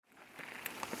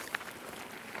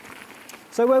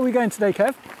So where are we going today,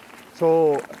 Kev?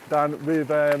 So Dan, we've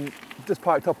just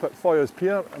packed up at Foyers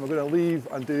Pier and we're going to leave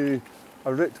and do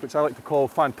a route which I like to call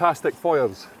Fantastic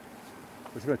Foyers,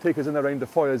 which is going to take us in around the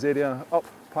Foyers area, up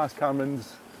past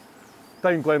Cameron's,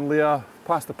 down Glenlea,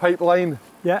 past the pipeline,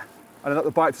 Yeah. and then up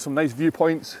the back to some nice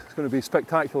viewpoints. It's going to be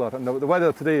spectacular, and the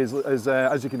weather today is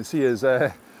as you can see, is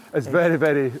very,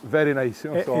 very, very nice.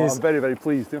 You know, so I'm very, very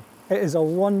pleased. You know. It is a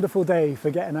wonderful day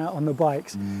for getting out on the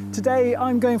bikes. Today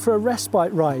I'm going for a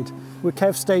Respite ride with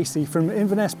Kev Stacey from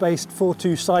Inverness-based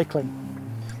 42 Cycling.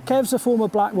 Kev's a former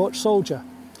Black Watch soldier.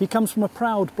 He comes from a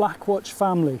proud Black Watch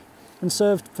family and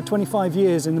served for 25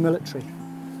 years in the military.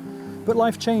 But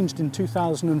life changed in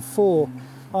 2004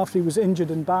 after he was injured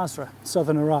in Basra,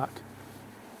 southern Iraq.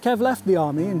 Kev left the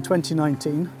army in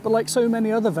 2019, but like so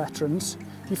many other veterans,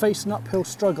 he faced an uphill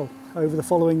struggle over the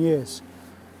following years,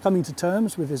 coming to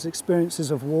terms with his experiences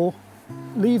of war,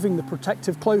 leaving the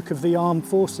protective cloak of the armed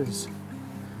forces,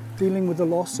 dealing with the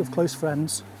loss of close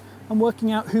friends, and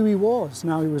working out who he was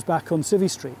now he was back on Civvy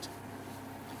Street.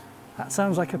 That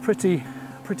sounds like a pretty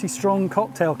strong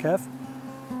cocktail, Kev.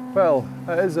 Well,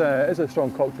 it is a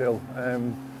strong cocktail,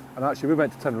 and actually we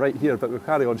meant to turn right here, but we'll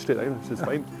carry on straight down, which is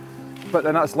fine. But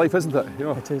then that's life, isn't it? You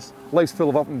know, It is. Life's full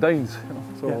of up and downs, you know,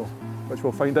 so. Yeah. Which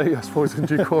we'll find out, I suppose, in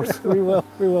due course. We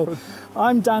will.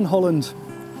 I'm Dan Holland.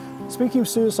 Speaking of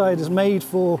Suicide is made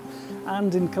for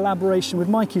and in collaboration with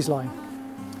Mikey's Line.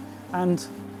 And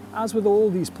as with all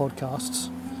these podcasts,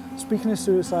 Speaking of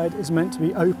Suicide is meant to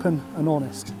be open and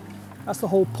honest. That's the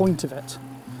whole point of it.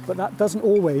 But that doesn't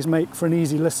always make for an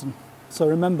easy listen. So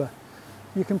remember,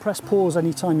 you can press pause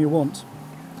anytime you want.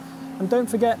 And don't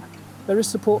forget, there is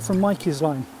support from Mikey's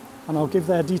Line, and I'll give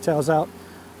their details out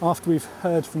after we've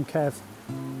heard from Kev.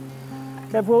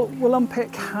 Kev, we'll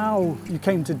unpick how you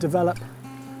came to develop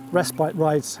Respite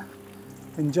rides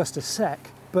in just a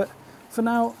sec, but for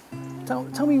now,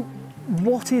 tell me,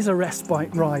 what is a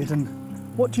Respite ride and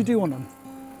what do you do on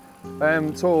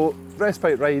them? So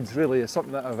Respite rides really is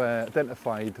something that I've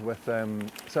identified with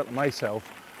certainly myself.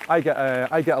 I get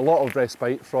a lot of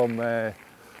respite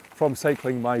from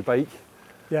cycling my bike.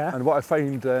 Yeah. And what I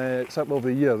found certainly over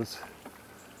the years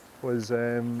was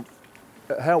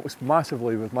it helps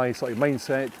massively with my sort of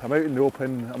mindset. I'm out in the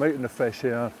open, I'm out in the fresh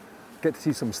air, get to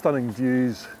see some stunning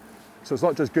views. So it's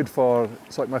not just good for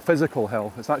sort of my physical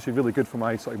health, it's actually really good for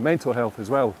my sort of mental health as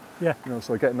well. Yeah. You know,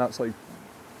 so getting that sort of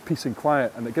peace and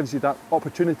quiet, and it gives you that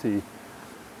opportunity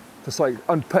to sort of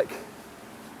unpick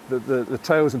the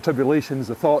trials and tribulations,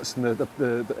 the thoughts and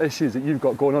the issues that you've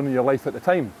got going on in your life at the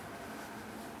time.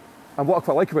 And what I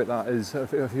quite like about that is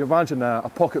if you imagine a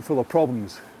pocket full of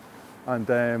problems, and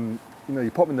you know, you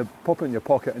pop it in your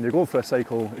pocket and you're going for a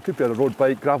cycle. It could be a road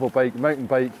bike, gravel bike, mountain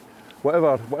bike,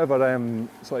 whatever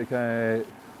sort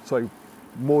of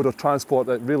mode of transport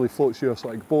that really floats your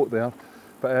sort of boat there.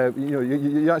 But you know,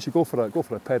 you actually go for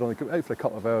a pedal, and you go out for a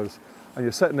couple of hours, and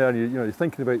you're sitting there and you're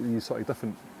thinking about these sort of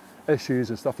different issues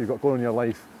and stuff you've got going on in your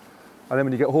life. And then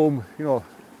when you get home, you know,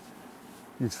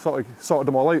 you've sort of sorted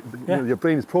them all out. Yeah. You know, your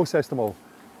brain's processed them all.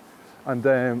 And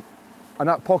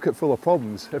that pocket full of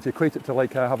problems, if you equate it to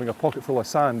like having a pocket full of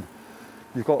sand,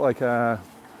 you've got like a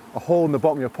hole in the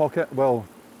bottom of your pocket. Well,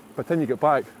 by the time you get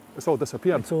back, it's all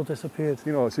disappeared. It's all disappeared.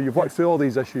 You know, so you've worked through all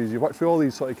these issues, you've worked through all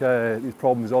these sort of these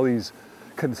problems, all these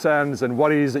concerns and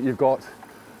worries that you've got,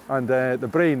 and the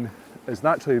brain is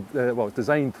naturally it's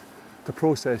designed to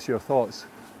process your thoughts,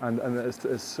 and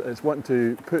it's wanting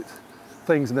to put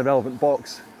things in the relevant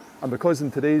box. And because in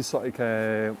today's sort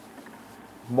of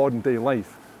modern day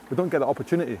life, we don't get the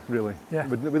opportunity really. Yeah.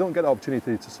 We don't get the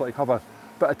opportunity to sort of have a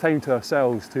bit of time to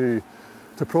ourselves to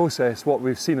process what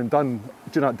we've seen and done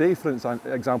during that day, for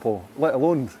example, let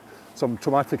alone some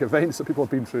traumatic events that people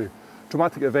have been through.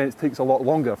 Traumatic events takes a lot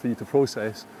longer for you to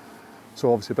process,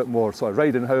 so obviously a bit more sort of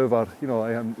riding. However,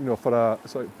 for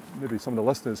sort of maybe some of the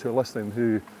listeners who are listening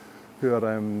who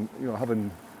are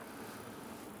having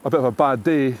a bit of a bad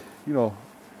day, well,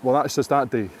 that's just that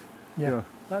day. Yeah. You know,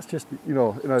 that's just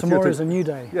tomorrow's a new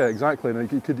day. Yeah, exactly.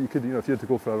 And you could if you had to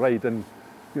go for a ride, and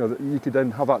you could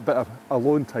then have that bit of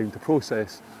alone time to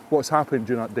process what's happened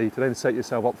during that day to then set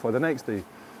yourself up for the next day.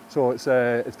 So it's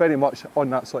very much on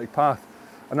that sort of path,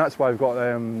 and that's why I've got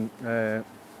the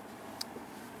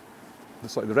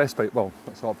respite. Well,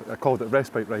 I called it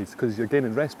respite rides because you're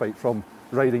gaining respite from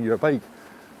riding your bike.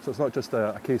 So it's not just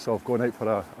a case of going out for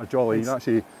a jolly. You're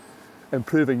actually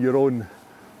improving your own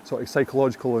sort of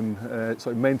psychological and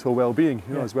sort of mental well-being,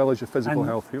 as well as your physical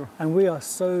health. And we are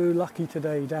so lucky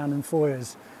today down in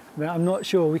Foyers. I'm not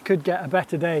sure we could get a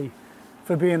better day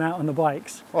for being out on the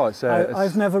bikes. Oh,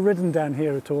 I've never ridden down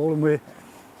here at all, and we're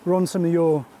on some of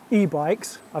your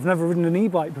e-bikes. I've never ridden an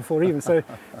e-bike before even, so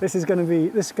this is going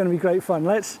to be great fun.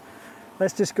 Let's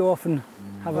just go off and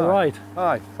have a ride.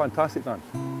 Aye, fantastic, Dan.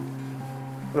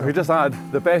 But if we just add,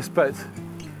 the best bit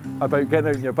about getting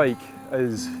out on your bike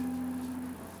is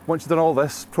once you've done all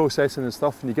this processing and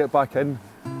stuff and you get back in,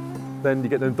 then you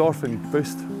get the endorphin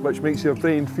boost, which makes your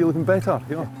brain feel even better,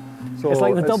 you know. So it's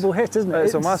like the double hit, isn't it?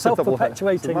 It's a massive double hit.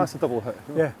 Self-perpetuating. It's a massive double hit.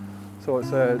 You know? Yeah. So it's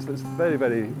very,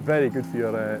 very, very good for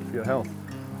your health.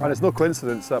 And it's no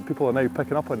coincidence that people are now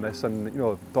picking up on this, and you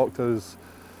know, doctors,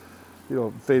 you know,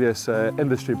 various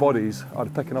industry bodies are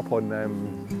picking up on the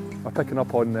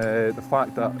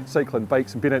fact that cycling,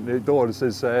 bikes, and being out in the outdoors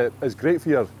is great for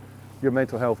your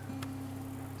mental health.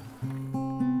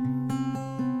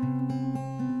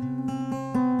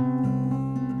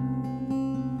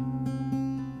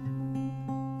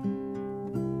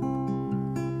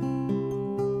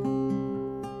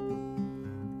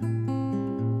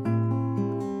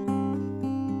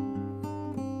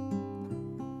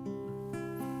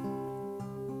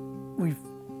 We've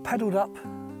pedalled up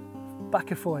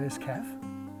back a foyers, Kev.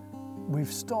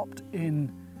 We've stopped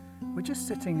we're just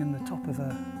sitting in the top of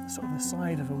sort of the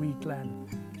side of a wee glen.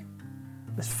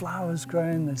 There's flowers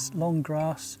growing, there's long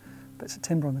grass, bits of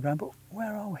timber on the ground, but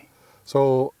where are we?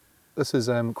 So this is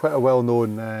quite a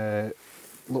well-known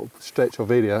little stretch of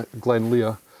area, Glen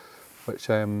Lear, which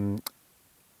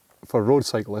for road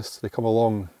cyclists, they come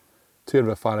along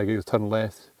 200 Farragut, turn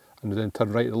left, and then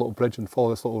turn right at a little bridge and follow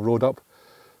this little road up.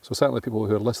 So certainly people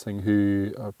who are listening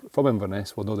who are from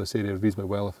Inverness will know this area reasonably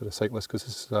well if they're a cyclist, because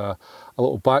this is a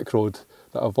little back road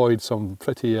that avoids some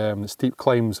pretty steep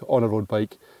climbs on a road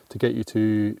bike to get you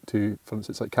to for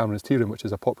instance, like Cameron's Tea Room, which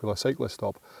is a popular cyclist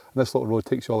stop. And this little road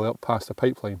takes you all the way up past a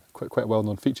pipeline, quite a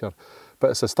well-known feature. But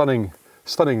it's a stunning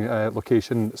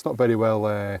location. It's not very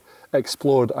well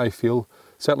explored, I feel.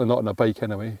 Certainly not on a bike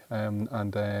anyway.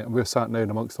 And we're sat now in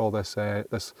amongst all this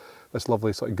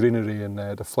lovely sort of greenery and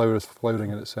the flowers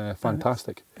flowering, and it's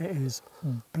fantastic. And it is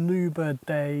bluebird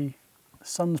day, the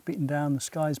sun's beating down, the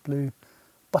sky's blue,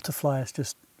 butterfly has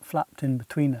just flapped in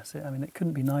between us. I mean, it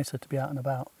couldn't be nicer to be out and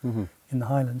about in the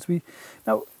Highlands.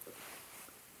 Now,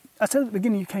 I said at the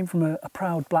beginning you came from a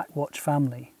proud Black Watch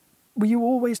family. Were you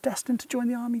always destined to join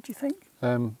the army, do you think?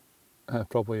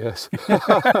 Probably yes.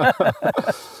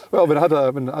 Well, I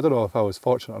don't know if I was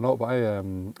fortunate or not, but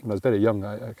when I was very young,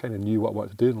 I kind of knew what I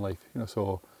wanted to do in life. You know,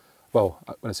 so, well,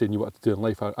 when I say knew what to do in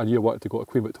life, I knew I wanted to go to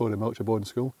Queen Victoria Military Boarding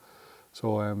School.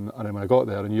 So, and then when I got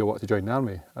there, I knew I wanted to join the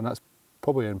army, and that's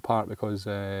probably in part because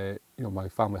you know, my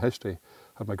family history.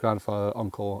 I had my grandfather,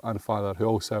 uncle, and father who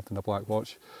all served in the Black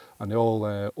Watch, and they all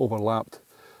overlapped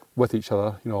with each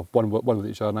other. You know, one with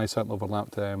each other, and I certainly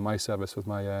overlapped my service with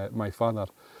my father,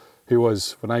 who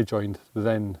was, when I joined, the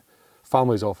then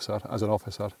families officer as an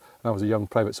officer, and I was a young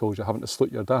private soldier having to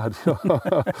salute your dad. You know?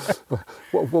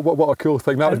 what a cool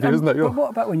thing that would be, isn't it? You know? But what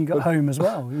about when you got home as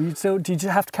well? Did you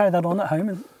have to carry that on at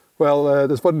home? Well,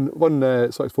 there's one sort of,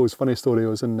 I suppose, funny story. I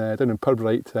was down in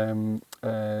Pirbright,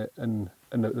 in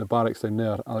the barracks down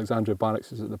there. Alexandria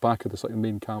Barracks is at the back of the sort of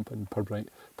main camp in Pirbright.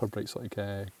 Pirbright's like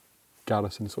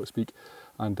garrison, so to speak.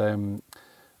 And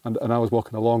I was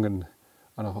walking along and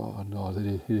I thought, oh no,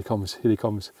 here he comes. And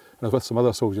I was with some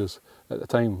other soldiers at the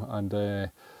time, and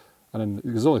then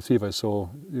there was only three of us, so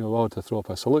you know, I had to throw up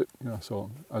a salute, you know, so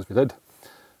as we did.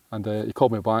 And he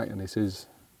called me back and he says,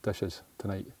 "Dishes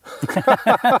tonight."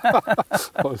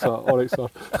 I was like, all right, sir.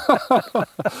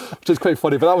 Which is quite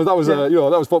funny, but that was you know,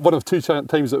 that was one of two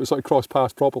times that we sort of crossed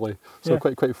paths properly. So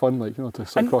quite fun, like, you know, to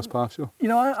sort of cross paths. You know, you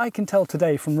know, I can tell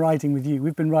today from riding with you.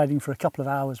 We've been riding for a couple of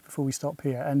hours before we stop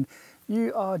here, and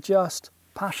you are just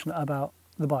passionate about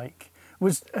the bike.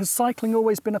 Has cycling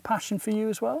always been a passion for you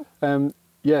as well?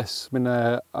 Yes, I mean,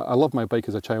 I loved my bike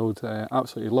as a child.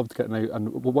 Absolutely loved getting out,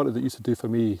 and what it used to do for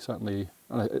me, certainly,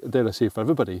 and I dare I say for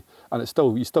everybody, and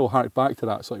you still hark back to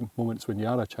that sort of moments when you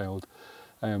are a child,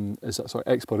 is that sort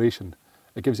of exploration.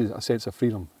 It gives you a sense of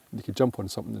freedom. You can jump on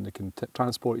something and it can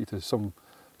transport you to some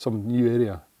new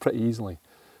area pretty easily.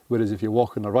 Whereas if you're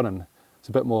walking or running, it's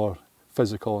a bit more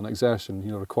physical and exertion,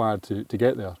 you know, required to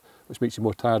get there, which makes you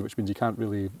more tired, which means you can't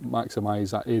really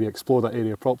maximise that area, explore that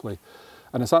area properly.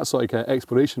 And it's that sort of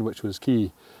exploration which was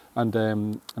key. And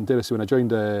dare I say, when I joined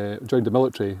the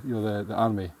military, you know, the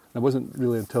army, and it wasn't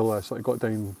really until I sort of got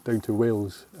down to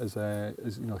Wales as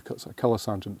you know, sort of colour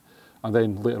sergeant, and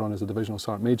then later on as a divisional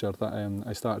sergeant major, that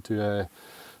I started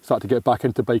to get back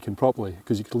into biking properly,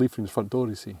 because you could leave from the front door,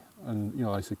 you see. And you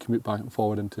know, I used to commute back and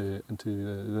forward into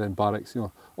the then barracks, you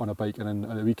know, on a bike, and then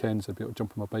at the weekends I'd be able to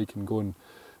jump on my bike and go and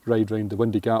ride round the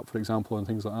Windy Gap, for example, and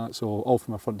things like that. So all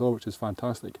from my front door, which is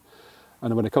fantastic.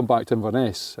 And when I come back to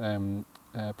Inverness,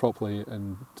 properly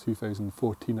in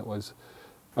 2014 it was.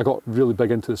 I got really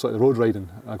big into sort of the road riding.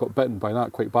 I got bitten by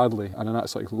that quite badly, and then that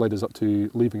sort of led us up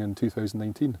to leaving in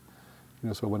 2019.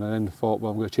 So when I then thought,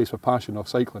 well, I'm going to chase my passion of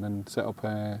cycling and set up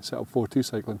 4-2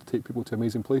 cycling to take people to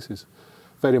amazing places.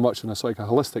 Very much in a sort of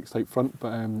a holistic type front,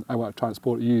 but I want to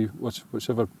transport you,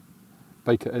 whichever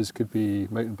bike it is, could be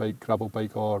mountain bike, gravel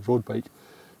bike or road bike,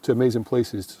 to amazing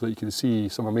places so that you can see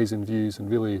some amazing views and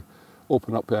really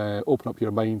open up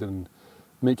your mind and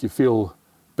make you feel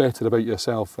better about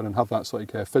yourself, and then have that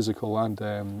sort of physical and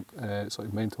sort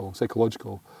of mental,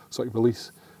 psychological sort of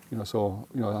release.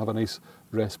 Have a nice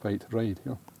respite ride.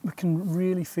 We can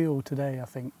really feel today, I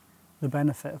think, the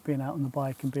benefit of being out on the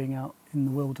bike and being out in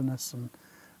the wilderness and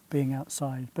being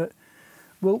outside. But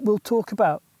we'll talk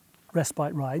about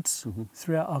respite rides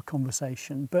throughout our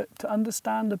conversation. But to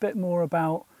understand a bit more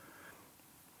about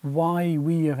why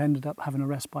we have ended up having a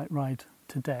respite ride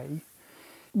today,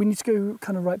 we need to go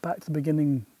kind of right back to the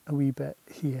beginning a wee bit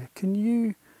here. Can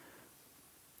you,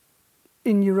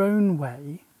 in your own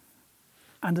way,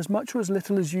 and as much or as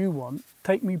little as you want,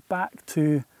 take me back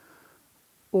to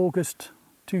August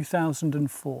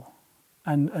 2004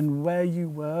 and where you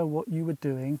were, what you were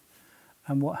doing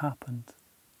and what happened?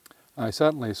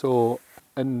 Certainly. So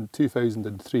in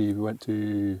 2003 we went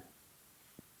to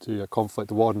a conflict,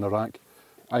 the war in Iraq.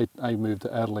 I moved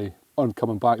early on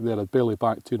coming back there. I'd barely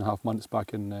back 2.5 months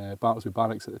back in Battersby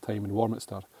Barracks at the time in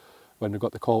Warminster when we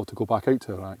got the call to go back out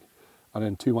to Iraq. And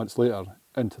then 2 months later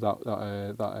into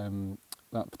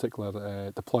that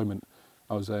particular deployment,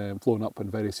 I was blown up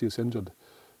and very seriously injured.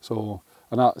 So,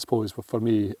 and that I suppose for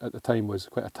me at the time was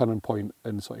quite a turning point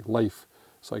in sort of life,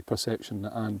 sort of perception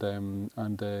and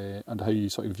how you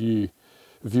sort of view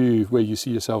where you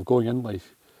see yourself going in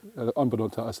life.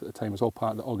 Unbeknown to us at the time, it was all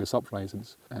part of the August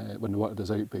uprisings when they wanted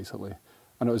us out basically.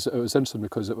 And it was interesting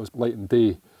because it was late in the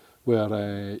day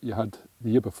where you had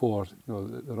the year before, the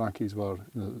Iraqis were,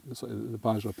 the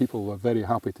Basra people were very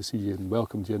happy to see you and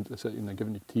welcomed you into the city and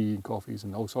giving you tea and coffees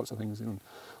and all sorts of things,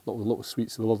 little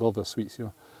sweets. They love their sweets,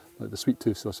 like the sweet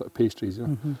tooths, or sort of pastries,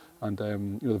 and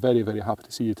they're very, very happy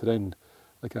to see you. To then,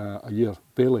 like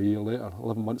barely a year later,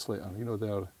 11 months later,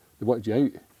 they wanted you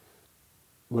out.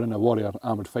 We're in a Warrior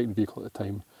armoured fighting vehicle at the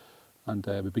time, and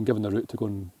we've been given the route to go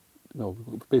and,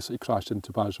 basically crashed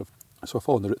into Basra. So I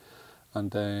followed the route,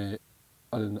 and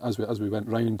as we went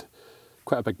round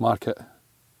quite a big market,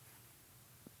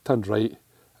 turned right,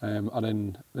 and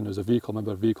then there was a vehicle. I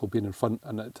remember a vehicle being in front,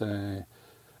 and it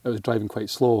was driving quite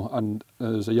slow. And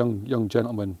there was a young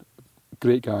gentleman,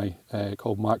 great guy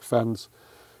called Mark Ferns,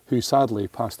 who sadly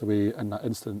passed away in that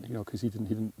incident. Because he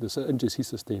didn't the injuries he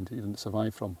sustained, he didn't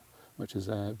survive from, which is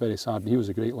very sad. And he was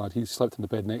a great lad. He slept in the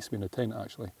bed next to me in a tent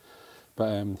actually. But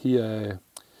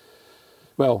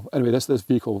anyway, this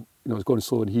vehicle, was going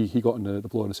slow, and he got in the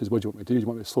blow and says, "What do you want me to do? Do you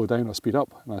want me to slow down or speed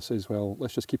up?" And I says, "Well,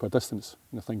 let's just keep our distance."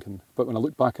 Thinking, but when I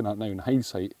look back on that now in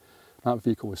hindsight, that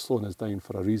vehicle was slowing us down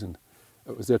for a reason.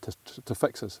 It was there to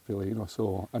fix us, really,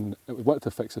 So, and it wanted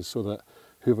to fix us so that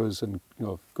whoever's going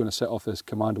to set off this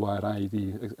command wire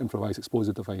IED, improvised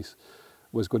explosive device,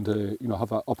 was going to have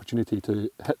that opportunity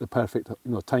to hit the perfect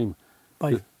time.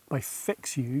 By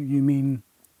fix you mean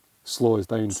slow us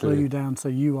down. Slow you down so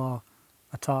you are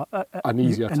an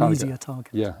easier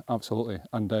target. Yeah, absolutely,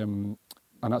 and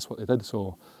that's what they did.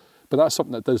 So, but that's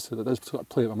something that does sort of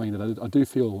play at my mind, and I do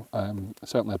feel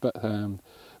certainly a bit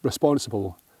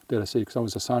responsible, dare I say, because I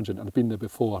was a sergeant and I'd been there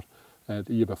before,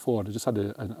 the year before. I just had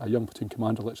a young platoon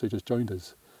commander literally just joined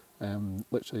us.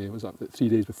 Literally, it was 3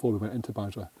 days before we went into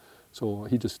Basra. So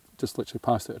he just literally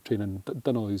passed out of training,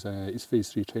 done all his phase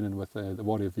 3 training with the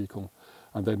Warrior vehicle,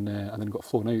 and then got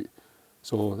flown out.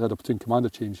 So they had a platoon commander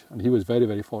change, and he was very,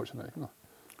 very fortunate.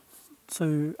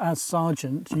 So as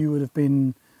sergeant, you would have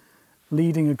been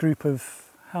leading a group of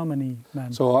how many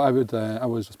men? So I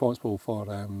was responsible for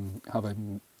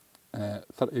having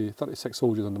 36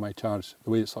 soldiers under my charge.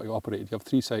 The way it's sort of operated, you have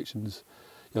 3 sections.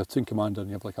 You have a platoon commander, and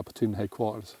you have like a platoon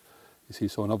headquarters. You see,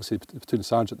 so and obviously the platoon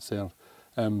sergeant's there.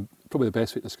 Probably the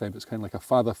best way to describe it's kind of like a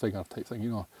father figure type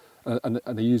thing, and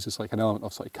they use this like an element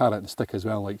of sort of carrot and stick as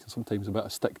well, like sometimes a bit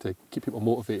of stick to keep people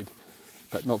motivated,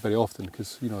 but not very often,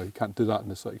 because you can't do that in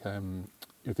this like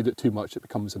if you do it too much it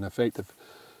becomes ineffective.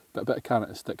 But a bit of carrot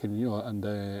and stick, and and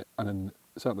then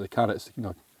certainly the carrots,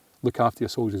 look after your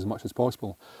soldiers as much as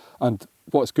possible. And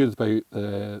what's good about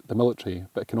the military,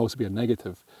 but it can also be a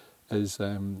negative, is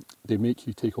they make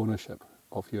you take ownership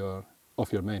of your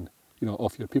men,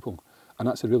 of your people. And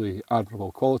that's a really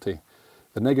admirable quality.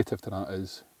 The negative to that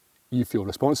is you feel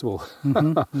responsible.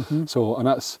 So, and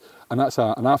that's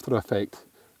an after effect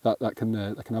that can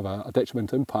have a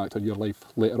detrimental impact on your life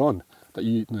later on. that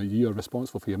you are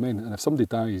responsible for your men, and if somebody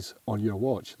dies on your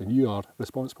watch, then you are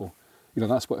responsible.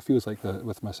 That's what it feels like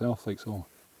with myself. Like so.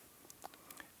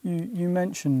 You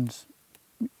mentioned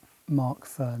Mark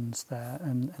Ferns there,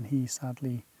 and he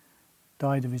sadly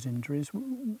died of his injuries.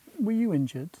 Were you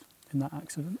injured in that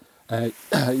accident?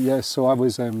 Yes. So I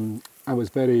was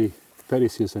very, very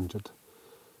serious injured.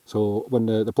 So when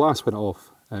the blast went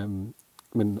off,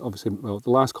 obviously, the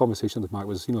last conversation with Mark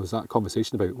was, was that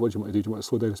conversation about what do you want to do? Do you want to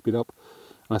slow down and speed up?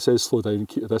 And I said, slow down,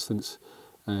 keep the distance.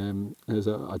 There's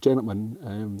a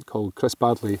gentleman called Chris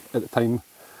Badley at the time,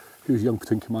 who was a young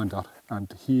platoon commander,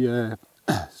 and he,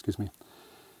 excuse me,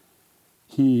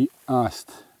 he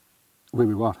asked where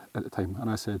we were at the time, and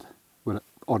I said, we're at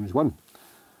Orange 1.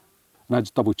 And I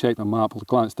just double-checked my map,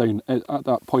 glanced down. At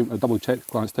that point, I double-checked,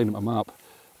 glanced down at my map.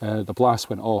 The blast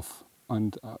went off,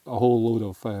 and a whole load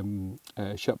of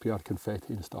shipyard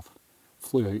confetti and stuff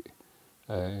flew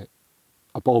out.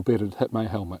 A ball bearing hit my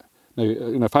helmet. Now,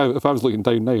 if I was looking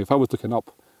down now, if I was looking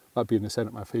up, that'd be in the centre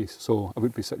of my face, so I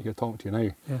wouldn't be sitting here talking to you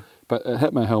now. Yeah. But it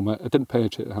hit my helmet. It didn't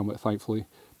penetrate the helmet, thankfully,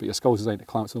 but your skull's designed to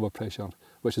collapse under pressure,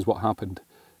 which is what happened.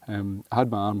 I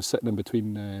had my arms sitting in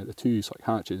between the two sort of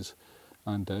hatches,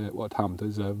 and what had happened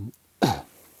is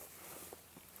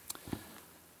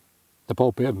the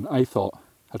ball bearing, I thought,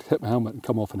 had hit my helmet and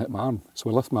come off and hit my arm. So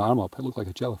I lifted my arm up, it looked like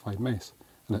a jellified mess,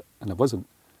 and it wasn't.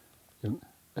 It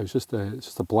was just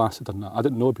a blast that done that. I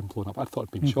didn't know it had been blown up. I thought it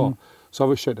had been shot. So I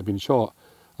was shouting I'd been shot,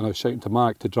 and I was shouting to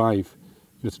Mark to drive,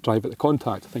 at the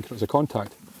contact, thinking it was a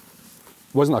contact.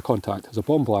 It wasn't a contact, it was a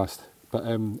bomb blast. But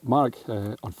Mark,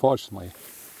 unfortunately,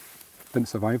 didn't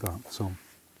survive that. So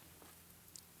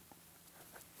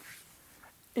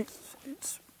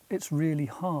it's really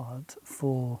hard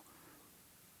for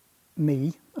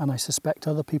me, and I suspect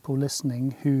other people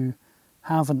listening who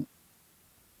haven't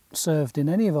served in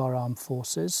any of our armed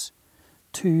forces,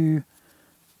 to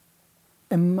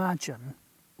imagine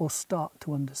or start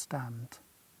to understand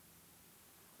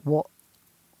what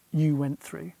you went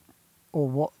through or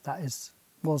what that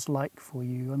was like for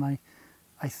you. And I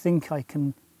think I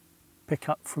can pick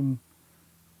up from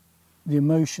the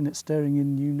emotion it's stirring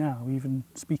in you now, even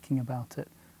speaking about it,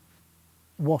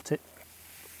 what it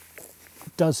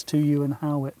does to you and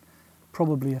how it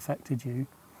probably affected you.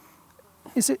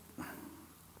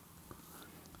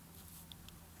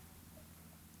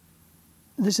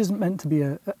 This isn't meant to be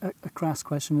a crass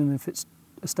question, and if it's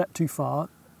a step too far,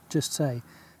 just say,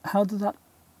 how did that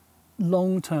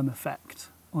long-term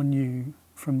effect on you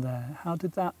from there, how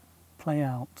did that play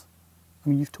out? I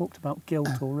mean, you've talked about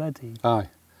guilt already. Aye.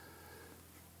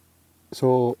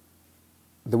 So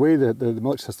the way that the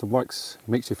military system works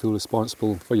makes you feel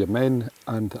responsible for your men,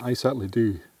 and I certainly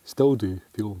still do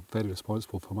feel very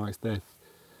responsible for Mark's death.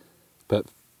 But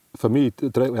for me,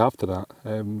 directly after that,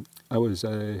 I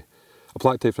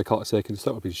blacked out for a couple of seconds,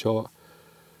 thought I'd been shot.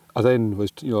 I then I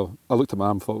looked at my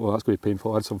arm and thought, well, that's going to be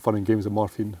painful. I had some fun and games with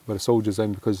morphine with the soldiers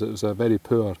in, because it was a very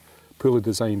poorly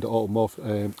designed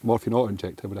morphine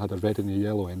auto-injector, but it had a red and a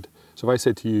yellow end. So if I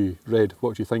said to you, red,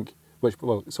 what do you think?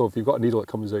 So if you've got a needle that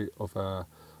comes out of a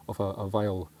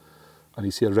vial, and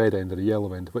you see a red end or a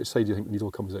yellow end, which side do you think the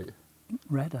needle comes out?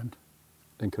 Red end.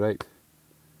 Incorrect.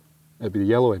 It'd be the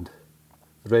yellow end.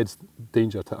 The red's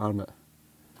danger to arm it.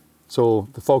 So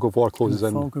the fog of war closes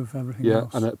in. The fog of everything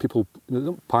else. And people they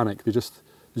don't panic. They just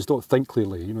don't think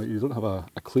clearly. You don't have a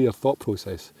clear thought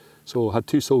process. So I had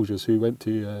two soldiers who went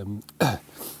to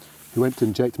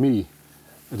inject me,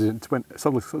 and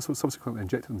subsequently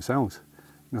injected themselves.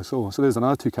 So there's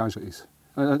another two casualties.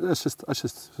 And that's just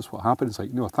what happened. It's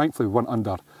like, thankfully we weren't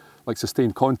under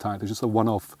sustained contact. It was just a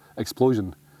one-off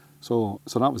explosion. So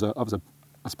that was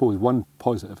I suppose one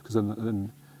positive, because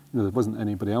then there wasn't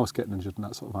anybody else getting injured in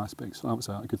that sort of aspect. So that was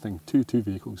a good thing. Two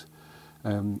vehicles.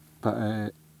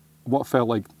 But what felt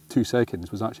like 2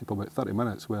 seconds was actually probably 30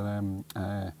 minutes, where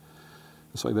the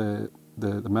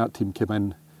MERT team came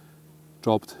in,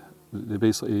 dropped. They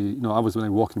basically, I was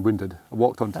walking wounded. I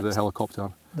walked onto the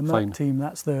helicopter. The MERT team,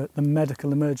 that's the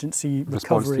medical emergency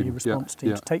recovery response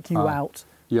team, to take you out,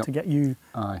 to get you...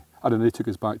 Aye. And then they took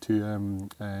us back to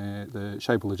the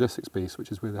Scheibel Logistics Base,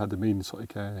 which is where they had the main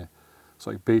sort of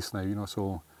base now,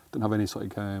 so didn't have any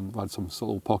had some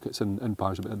little pockets in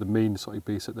Paris, but had the main sort of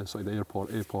base at the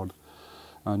airport.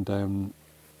 And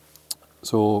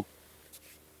so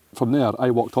from there, I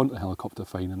walked onto the helicopter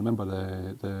fine, and I remember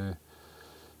the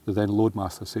then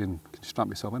loadmaster saying, "Can you strap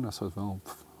yourself in?" I said, "Well,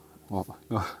 what?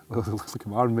 Looks like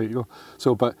a arm, mate,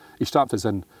 So, but he strapped us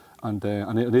in, and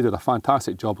they did a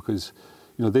fantastic job, because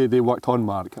they worked on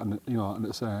Mark, and and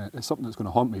it's something that's going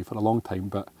to haunt me for a long time.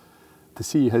 But to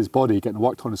see his body getting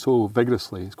worked on so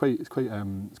vigorously, it's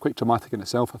quite dramatic in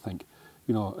itself, I think.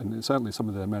 you know, and certainly some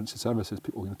of the emergency services,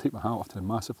 people, you know, take my hat off to them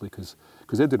massively because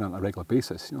they're doing it on a regular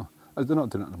basis, you know. They're not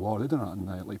doing it in the war, they're doing it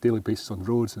on like daily basis on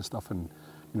roads and stuff, and,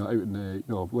 you know, out in the, you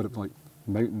know, whatever, like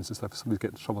mountains and stuff. If somebody's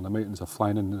getting in trouble in the mountains, they're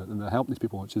flying in and they're helping these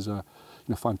people, which is a, you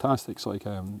know, fantastic sort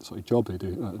of job they do,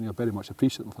 and you're very much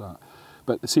appreciative for that.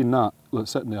 But seeing that, like,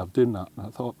 sitting there doing that, and I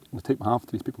thought, you know, take my hat off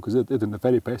to these people because they're doing the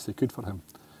very best they could for him.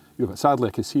 You know, but sadly,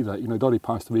 I could see that, you know, he'd already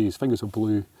passed away, his fingers were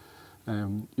blue,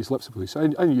 his lips were blue, so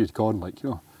I knew he'd gone, like, you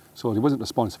know, so he wasn't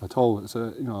responsive at all. It's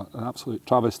a, you know, an absolute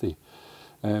travesty.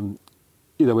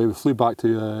 Either way, we flew back to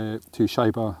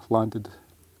Shaiba, landed,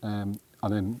 and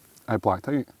then I blacked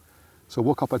out. So I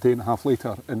woke up a day and a half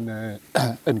later in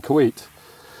Kuwait,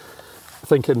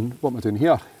 thinking, what am I doing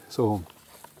here? So,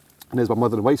 and there's my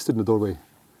mother and wife stood in the doorway.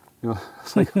 You know,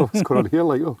 it's like, oh, what's going on here?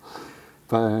 Like, oh.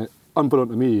 But unbeknown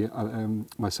to me,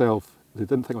 myself, they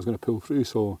didn't think I was going to pull through,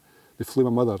 so they flew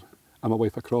my mother and my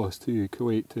wife across to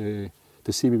Kuwait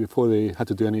to see me before they had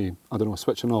to do any, I don't know,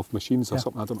 switching off machines or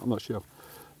something. I'm not sure.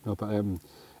 No, but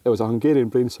it was a Hungarian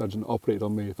brain surgeon that operated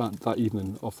on me that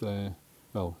evening of the,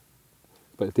 well,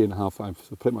 about a day and a half, so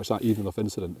pretty much that evening of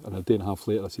incident, and a day and a half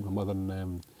later I see my mother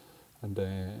and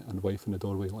wife in the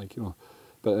doorway, like, you know.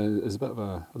 But it's a bit of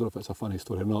a, I don't know if it's a funny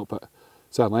story or not, but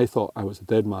certainly I thought I was a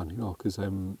dead man, you know, because I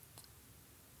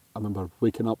remember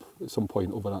waking up at some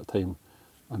point over that time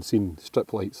and seeing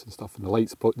strip lights and stuff, and the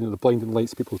lights, you know, the blinding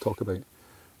lights people talk about,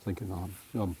 thinking, no,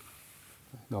 you know,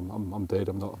 I'm dead,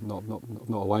 I'm not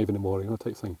alive anymore, you know,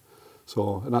 type thing.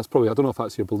 So, and that's probably, I don't know if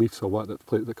that's your beliefs or what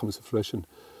that comes to fruition,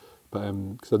 but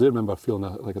because I do remember feeling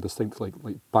like a distinct like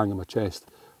bang in my chest.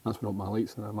 That's when I opened my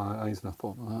lights in my eyes, and I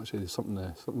thought, well, actually, there's something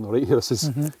not right here. This is,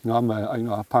 you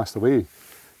know, I've passed away,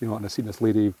 you know, and I seen this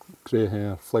lady, grey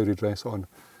hair, flowery dress on, and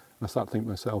I started thinking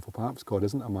to myself, well, perhaps God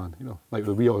isn't a man, you know, like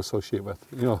we all associate with,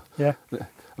 you know. Yeah.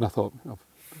 And I thought, you know,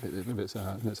 maybe it's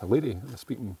a lady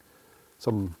speaking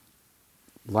some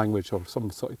language or some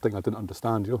sort of thing I didn't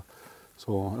understand, you know.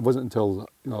 So it wasn't until,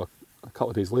 you know, a couple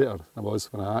of days later,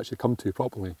 when I actually come to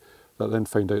properly, that I then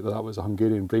found out that was a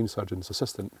Hungarian brain surgeon's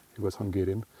assistant, who was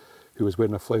Hungarian, who was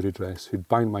wearing a flowery dress, who'd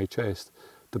banged my chest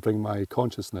to bring my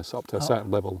consciousness up to a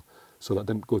certain level so that I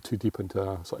didn't go too deep into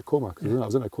a sort of coma, because I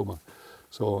was in a coma.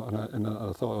 So, and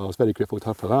I thought I was very grateful to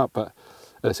her for that, but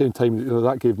at the same time, you know,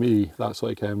 that gave me that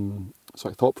sort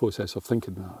of thought process of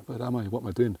thinking, where am I, what am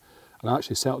I doing? And I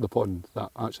actually settled upon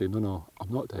that, actually, no,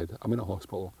 I'm not dead, I'm in a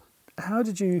hospital. How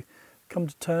did you come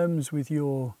to terms with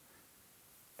your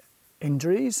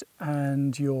injuries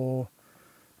and your,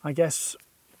 I guess,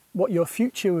 what your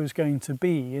future was going to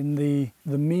be in the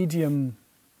medium,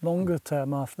 longer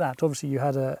term after that? Obviously you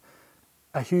had a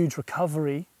huge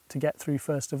recovery to get through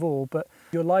first of all, but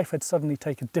your life had suddenly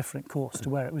taken a different course to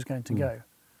where it was going to go.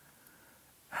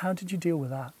 How did you deal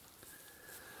with that?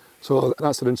 So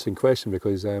that's an interesting question,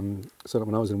 because so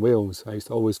when I was in Wales, I used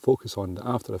to always focus on the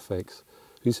after effects.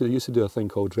 I used to do a thing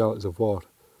called Realities of War,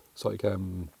 sort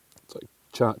of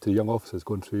chat to young officers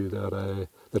going through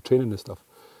their training and stuff.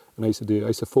 And I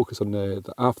used to focus on the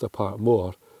after part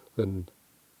more than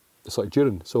the sort of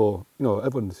during. So, you know,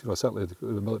 everyone's, you know, certainly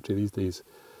the military these days,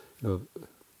 you know,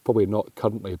 probably not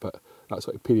currently, but that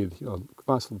sort of period, you know,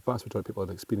 vast majority of people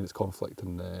had experienced conflict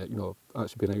and, you know,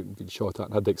 actually been out and being shot at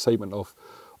and had the excitement of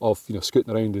you know,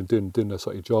 scooting around and doing their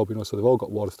sort of job, you know, so they've all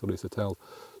got war stories to tell.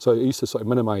 So I used to sort of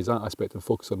minimise that aspect and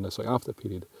focus on the sort of after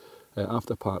period,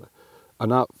 after part.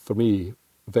 And that, for me,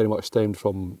 very much stemmed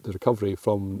from the recovery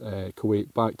from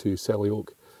Kuwait back to Selly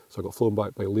Oak. So I got flown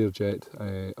back by Learjet,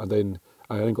 and then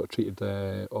I then got treated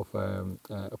of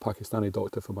a Pakistani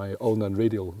doctor for my ulnar and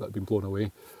radial that had been blown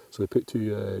away. So they put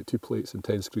two plates and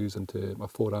 10 screws into my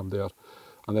forearm there,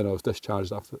 and then I was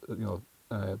discharged after, you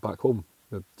know, back home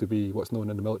to be what's known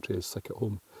in the military as sick at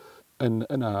home, in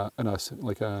a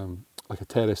like a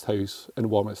terraced house in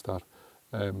Warminster,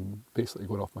 basically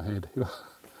going off my head. You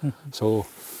know? So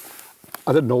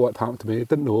I didn't know what happened to me. I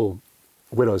didn't know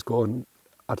where I was going.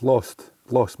 I'd lost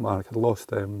Mark. I'd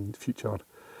lost future.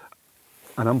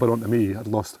 And unbeknown to me, I'd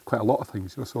lost quite a lot of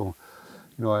things. You know, so,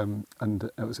 you know, and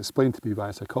it was explained to me by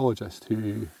a psychologist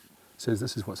who says,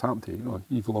 this is what's happened to you. You know,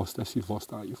 you've lost this, you've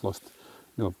lost that, you've lost,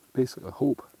 you know, basically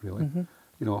hope, really.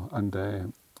 You know, and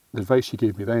the advice she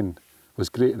gave me then was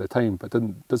great at the time, but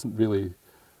doesn't really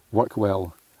work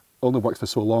well. It only works for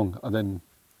so long, and then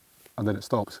it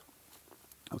stops.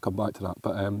 I'll come back to that.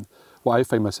 But what I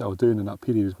found myself doing in that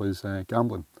period was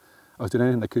gambling. I was doing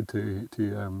anything I could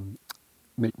to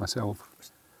make myself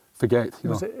forget. You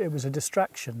know. It was a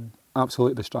distraction.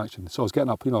 Absolute distraction. So I was getting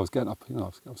up. You know,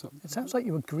 It sounds like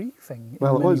you were grieving.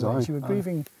 Well, in it was. many ways. You were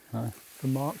grieving for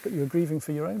Mark, but you were grieving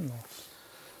for your own loss.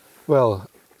 Well,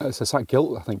 it's that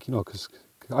guilt, I think. You know, because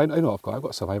I know I've got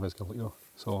a survivor's guilt, you know.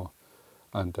 So,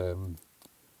 and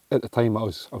at the time I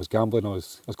was gambling. I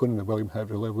was going in the William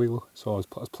Henry wheel. So I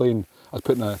was playing. I was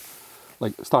putting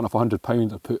starting off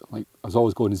 £100. I was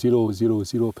always going 0, 0,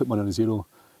 0. Put money on a 0.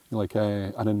 You know,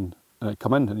 and then it'd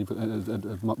come in and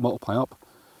it'd multiply up.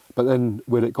 But then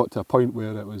where it got to a point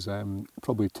where it was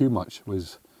probably too much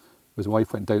was my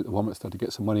wife went down to Warminster to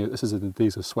get some money. This is in the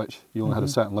days of Switch. You only had a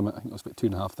certain limit. I think it was about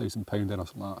 £2,500 then or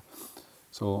something like that.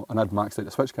 So, and I'd maxed out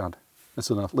the Switch card.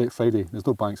 This is on a late Friday. There's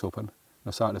no banks open. On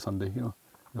a Saturday, Sunday, you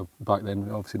know. Back then,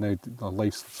 obviously now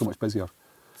life's so much busier.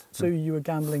 So you were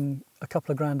gambling a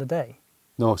couple of grand a day?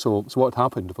 No, so what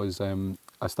happened was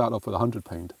I started off with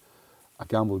 £100. I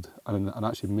gambled and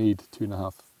actually made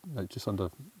just under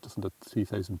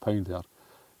 £3,000 there.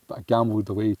 But I gambled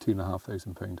away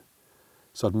 £2,500.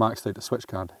 So I'd maxed out the Switch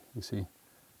card, you see,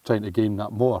 trying to gain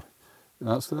that more. And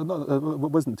it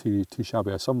wasn't too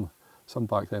shabby a sum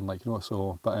back then, like, you know.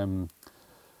 So, but and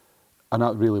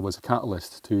that really was a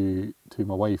catalyst to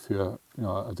my wife, who you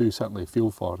know I do certainly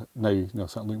feel for now. You know,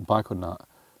 certainly looking back on that,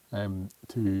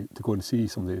 to go and see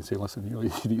somebody and say, listen, you know,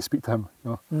 you need to speak to him.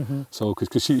 You know, so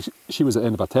because she was at the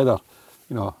end of a tether.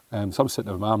 You know, so I'm sitting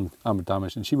there with my arm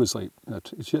damaged, and she was like, you know,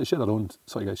 she had her own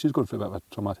sort of, she's going through a bit of a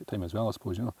traumatic time as well, I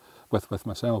suppose, you know, with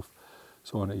myself.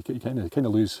 So you kind of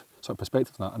lose sort of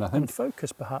perspective on that, and I think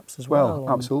focus perhaps as well.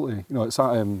 Well, absolutely. You know, it's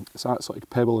that sort of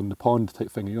pebble in the pond type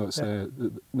thing. You know, it's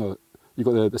you know, you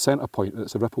got the centre point, and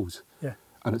it's the ripples. Yeah.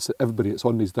 And it's everybody. It's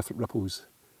on these different ripples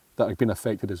that have been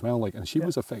affected as well. Like, and she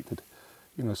was affected.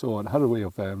 You know, so and her way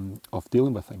of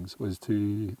dealing with things was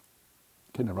to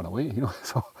kind of run away. You know,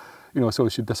 so. You know, so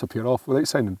she'd disappear off without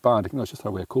sounding bad. You know, it's just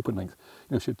her way of coping things.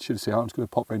 You know, she'd say, I'm just going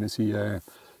to pop round and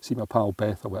see my pal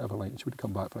Beth or whatever, like, and she would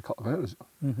come back for a couple of hours.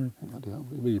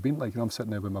 Where you been? Like, and I'm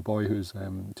sitting there with my boy who's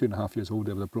 2.5 years old,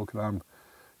 with a broken arm,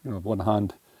 you know, one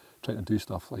hand, trying to do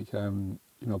stuff. Like, you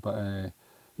know,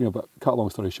 but cut a long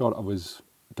story short, I was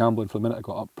gambling from the minute I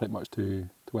got up, pretty much to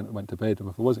when I went to bed. And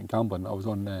if I wasn't gambling, I was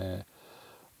on a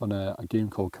game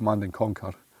called Command and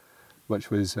Conquer, which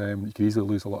was, you could easily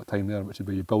lose a lot of time there, which would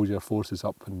be you build your forces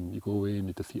up and you go away and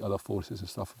you defeat other forces and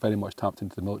stuff. Very much tapped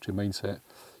into the military mindset. You're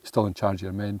still in charge of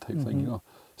your men type thing, you know,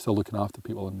 still looking after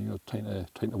people and, you know, trying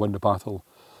to win the battle.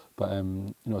 But,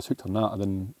 you know, I was hooked on that, and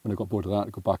then when I got bored of that, I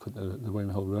go back on the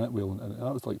William Hill roulette wheel, and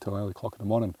that was like till early o'clock in the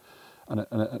morning.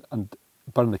 And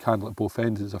burning the candle at both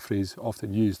ends is a phrase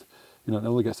often used. You know, it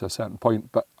only gets to a certain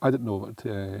point, but I didn't know what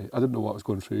I was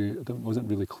going through. I wasn't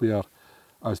really clear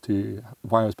as to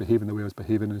why I was behaving the way I was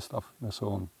behaving and stuff. You know,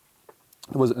 so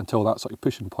it wasn't until that sort of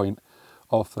pushing point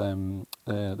of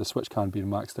the switch can being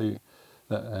maxed out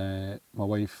that my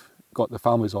wife got the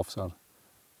families officer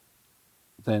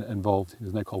then involved.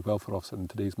 He's now called welfare officer in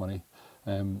today's money.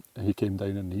 And he came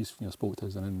down and he's, you know, spoke to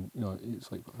us, and then, you know,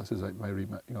 he's like, this is like my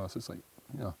remit, you know, this is like,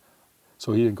 you know.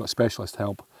 So he got specialist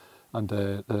help, and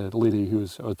the lady I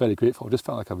was very grateful. It just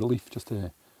felt like a relief just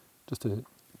to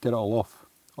get it all off.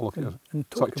 I'll look at her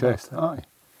sort of chest. Aye,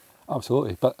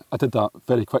 absolutely. But I did that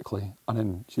very quickly, and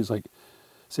then she was like,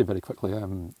 say very quickly,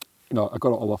 you know, I got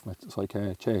it all off my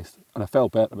chest, and I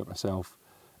felt better about myself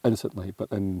instantly.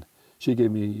 But then she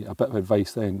gave me a bit of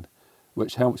advice then,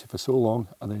 which helps you for so long,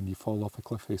 and then you fall off a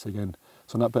cliff face again.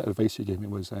 So that bit of advice she gave me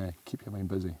was keep your mind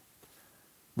busy,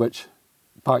 which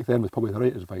back then was probably the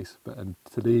right advice, but in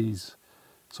today's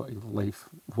sort of life,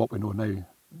 what we know now,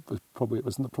 was probably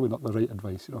not the right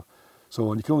advice, you know. So,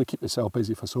 and you can only keep yourself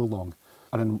busy for so long,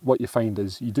 and then what you find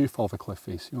is you do fall off a cliff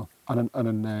face, you know. And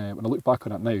when I look back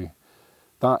on it now,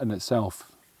 that in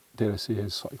itself, dare I say,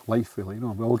 is sort of life really. You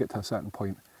know, we all get to a certain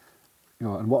point, you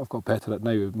know. And what I've got better at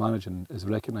now with managing is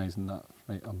recognising that,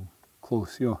 right, I'm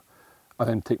close, you know, and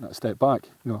then taking that step back,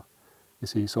 you know. You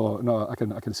see, so no, I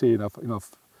can say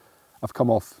I've come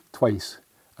off twice,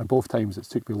 and both times it's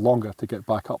took me longer to get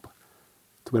back up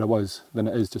to where I was than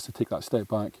it is just to take that step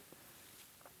back.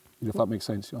 You know, if that makes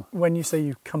sense, you know. When you say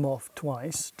you've come off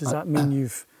twice, does that mean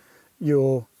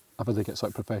I've had to get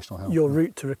sort of professional help. Your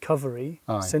route to recovery,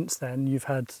 Aye. Since then, you've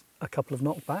had a couple of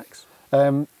knockbacks?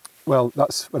 Well,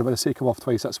 that's when I say come off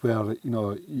twice, that's where, you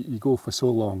know, you go for so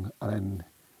long and then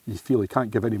you feel you can't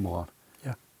give any more.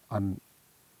 Yeah. And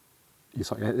you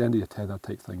sort of at the end of your tether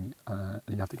type thing, and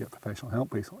you have to get professional help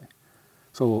basically.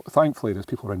 So thankfully there's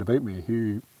people around about me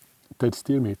who did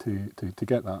steer me to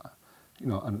get that, you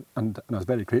know, and I was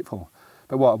very grateful.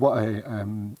 But what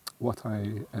I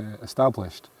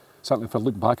established, certainly if I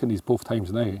look back on these both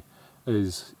times now,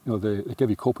 is, you know, they give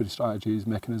you coping strategies,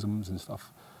 mechanisms and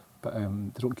stuff, but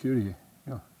they don't cure you.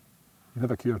 You know, you're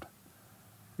never cured.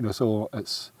 You know, so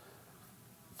it's,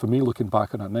 for me looking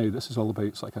back on it now, this is all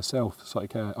about like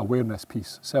a awareness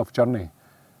piece, self journey.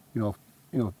 You know,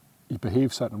 you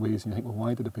behave certain ways, and you think, well,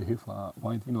 why did I behave like that?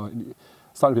 Why, and you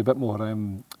start to be a bit more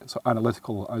sort of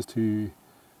analytical as to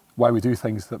why we do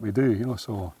things that we do,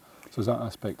 so there's that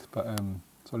aspect. But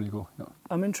so there you go.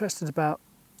 I'm interested about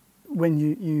when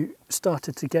you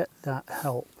started to get that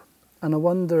help, and I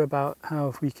wonder about how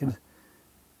if we could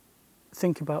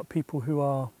think about people who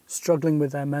are struggling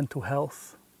with their mental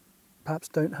health, perhaps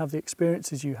don't have the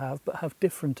experiences you have, but have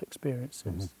different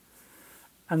experiences,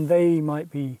 and they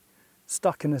might be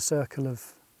stuck in a circle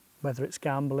of whether it's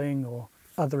gambling or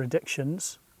other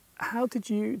addictions. How did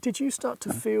you start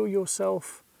to feel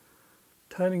yourself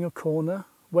turning a corner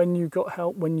when you got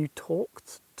help, when you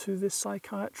talked to this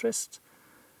psychiatrist?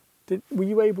 Were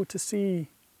you able to see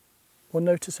or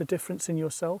notice a difference in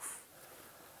yourself?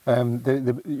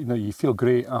 You feel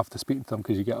great after speaking to them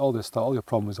because you get all your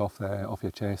problems off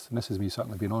your chest. And this is me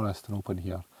certainly being honest and open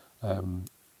here.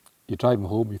 You're driving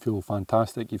home, you feel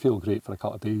fantastic, you feel great for a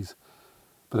couple of days,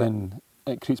 but then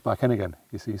it creeps back in again.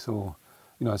 You see, so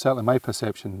certainly my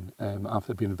perception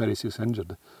after being very seriously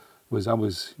injured was I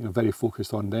was very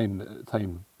focused on then at the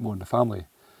time more on the family.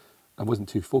 I wasn't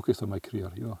too focused on my career,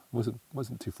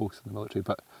 wasn't too focused on the military,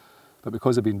 but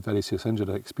because I've been very seriously injured,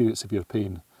 I experienced severe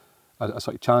pain. I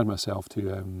sort of challenged myself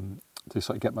to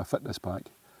sort of get my fitness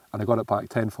back, and I got it back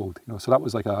tenfold. So that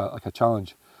was like a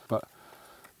challenge. But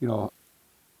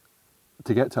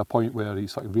to get to a point where you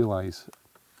sort of realise,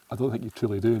 I don't think you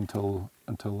truly do until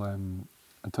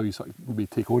you sort of maybe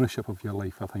take ownership of your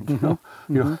life. I think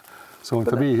So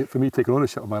for me, taking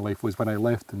ownership of my life was when I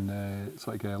left and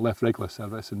left regular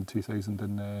service in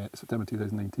September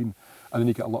 2019, and then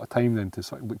you get a lot of time then to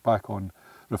sort of look back on,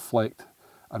 reflect,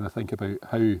 and I think about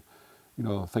how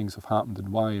things have happened and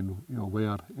why and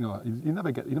where. You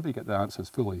never get the answers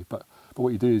fully, but what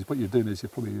you're doing is you're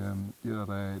probably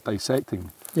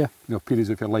dissecting periods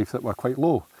of your life that were quite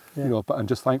low. And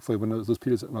just thankfully when there was those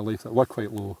periods in my life that were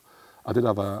quite low, I did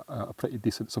have a pretty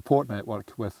decent support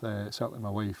network with certainly my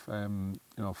wife,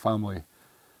 family,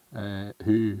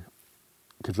 who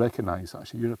could recognise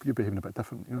actually you're behaving a bit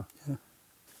different.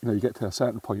 You get to a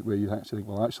certain point where you actually think,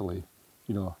 well, actually,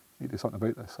 you need to do something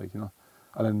about this,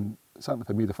 and then certainly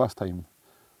for me the first time,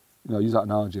 I use that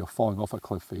analogy of falling off a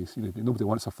cliff face. Nobody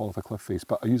wants to fall off a cliff face,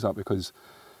 but I use that because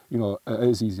it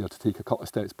is easier to take a couple of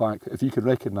steps back if you can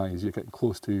recognise you're getting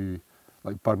close to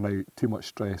like burnout, too much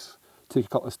stress. Take a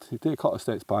couple of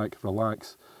steps back,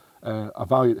 relax,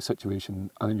 evaluate the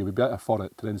situation, and then you'll be better for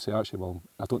it to then say, actually, well,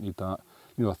 I don't need that.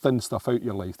 Thin stuff out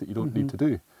your life that you don't need to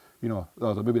do.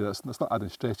 Or maybe that's not adding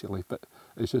stress to your life, but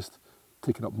it's just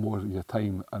taking up more of your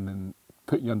time and then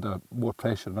putting you under more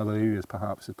pressure in other areas,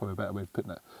 perhaps, is probably a better way of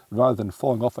putting it. Rather than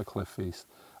falling off a cliff face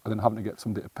and then having to get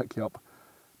somebody to pick you up,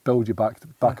 build you back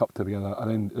up together,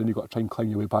 and then you've got to try and climb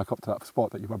your way back up to that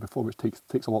spot that you were before, which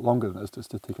takes a lot longer than it is just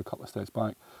to take a couple of steps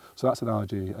back. So that's an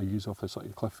analogy I use of the sort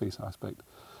of cliff face aspect.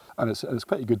 And it's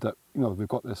pretty good that we've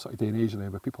got this sort of day and age now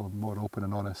where people are more open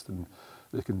and honest and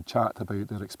they can chat about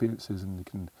their experiences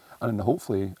and then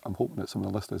hopefully I'm hoping that some of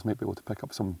the listeners might be able to pick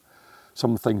up some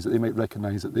things that they might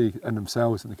recognise that they in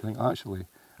themselves, and they can think, actually,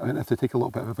 and then if they take a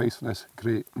little bit of advice on this,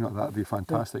 great, that'd be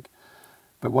fantastic. Yeah.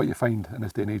 But what you find in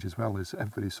this day and age as well is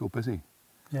everybody's so busy.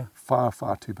 Yeah. Far,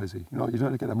 far too busy. You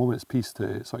don't get a moment's peace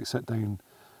to sort of sit down,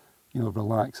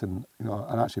 relax and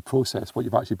actually process what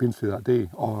you've actually been through that day.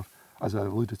 Or, as I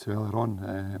alluded to earlier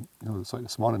on, sort of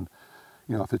this morning,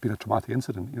 if it's been a traumatic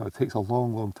incident, it takes a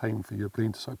long, long time for your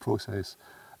brain to sort of process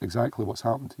exactly what's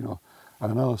happened. And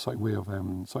another sort of way of,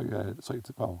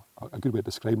 a good way of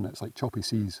describing it, it's like choppy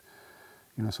seas.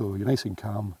 So you're nice and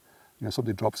calm.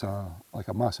 Somebody drops a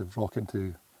massive rock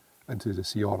into the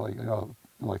sea, or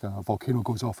like a volcano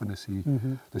goes off in the sea.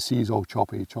 Mm-hmm. The sea is all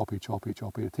choppy.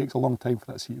 It takes a long time for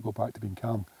that sea to go back to being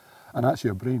calm, and that's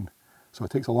your brain. So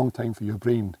it takes a long time for your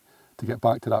brain to get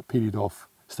back to that period of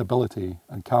stability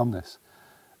and calmness,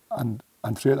 and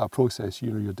throughout that process,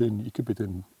 you could be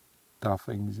doing daft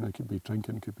things. You could be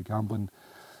drinking, you could be gambling,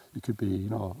 you could be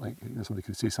somebody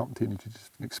could say something to you and you could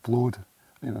just explode,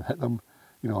 hit them,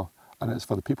 and it's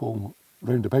for the people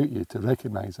round about you to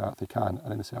recognise that if they can,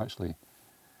 and then say, actually,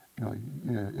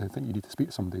 I think you need to speak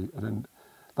to somebody, and then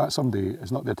that somebody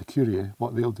is not there to cure you.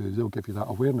 What they'll do is they'll give you that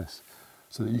awareness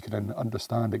so that you can then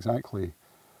understand exactly,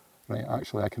 right,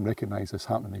 actually I can recognise this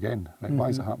happening again, right, mm-hmm. Why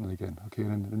is it happening again, okay,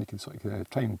 and then you can sort of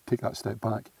try and take that step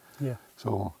back. Yeah.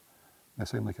 So I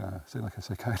sound like a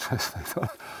psychiatrist.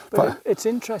 but it's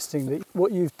interesting that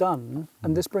what you've done,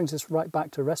 and this brings us right back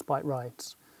to respite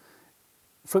rides,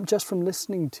 from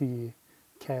listening to you,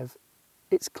 Kev,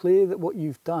 it's clear that what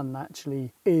you've done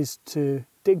actually is to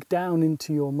dig down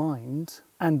into your mind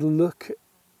and look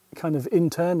kind of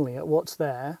internally at what's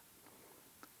there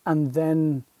and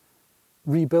then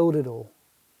rebuild it all,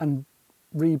 and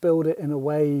rebuild it in a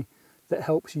way that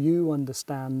helps you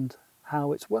understand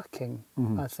how it's working,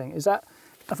 I think.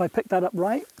 Have I picked that up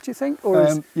right, do you think?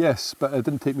 Or yes, but it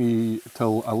didn't take me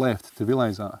till I left to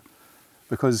realise that.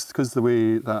 Because the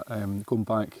way that, going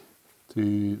back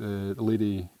to the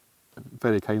lady,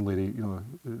 very kind lady, who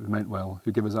meant well,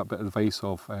 who gave us that bit of advice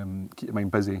of keep your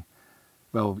mind busy.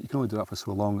 Well, you can only do that for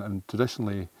so long, and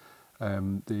traditionally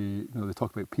they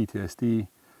talk about PTSD,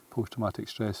 post-traumatic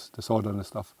stress disorder and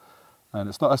stuff. And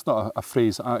that's not a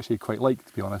phrase I actually quite like,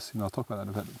 to be honest. I'll talk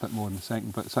about that a bit more in a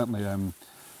second. But certainly,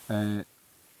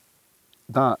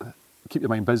 that keep your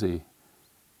mind busy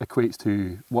equates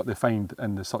to what they find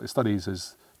in the sort of studies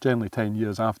is generally 10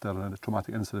 years after a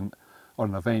traumatic incident or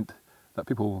an event that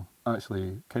people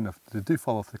actually they do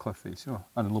fall off the cliff face, and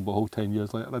a little bit whole 10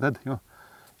 years later I did, You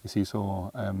see,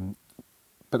 so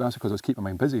but that's because I was keeping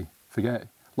my mind busy. Forget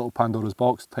little Pandora's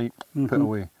box, tight, put it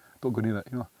away, don't go near it.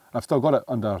 I've still got it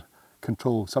under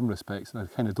control in some respects, and I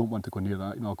kind of don't want to go near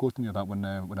that. I'll go near that when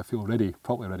I feel ready,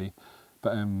 properly ready.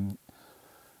 But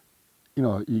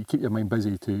you keep your mind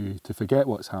busy to forget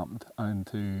what's happened and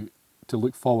to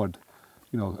look forward.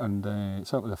 And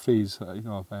certainly the phrase that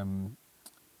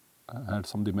I heard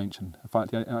somebody mention. In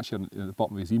fact, actually at the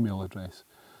bottom of his email address,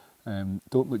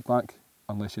 don't look back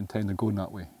unless you intend on going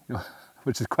that way.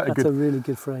 Which is That's a really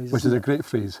good phrase. Which is a great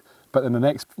phrase. But then the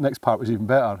next part was even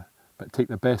better. But take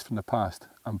the best from the past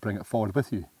and bring it forward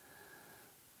with you.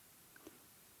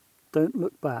 Don't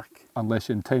look back. Unless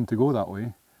you intend to go that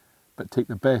way, but take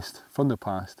the best from the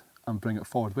past and bring it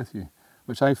forward with you.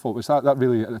 Which I thought was that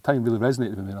really, at the time, really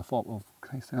resonated with me. And I thought, well,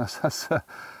 Christ, that's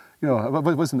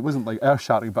it wasn't like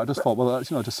earth-shattering, but I just thought, well, that's,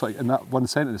 just like in that one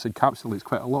sentence, it encapsulates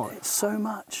quite a lot. It's so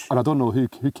much. And I don't know who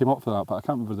came up with that, but I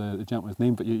can't remember the gentleman's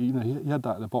name, but he had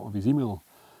that at the bottom of his email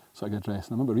sort of address,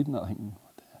 and I remember reading that thinking,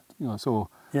 so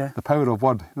the power of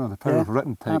word, the power of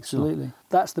written text. Absolutely.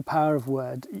 That's the power of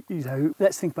word.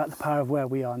 Let's think about the power of where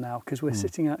we are now, because we're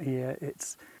sitting out here,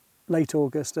 it's late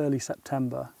August, early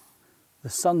September. The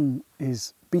sun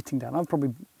is beating down. I've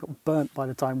probably got burnt by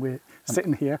the time we're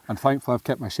sitting here. And thankfully I've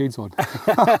kept my shades on.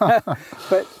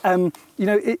 But,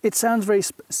 it sounds very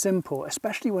simple,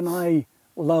 especially when I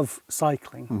love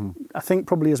cycling. I think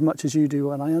probably as much as you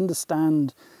do, and I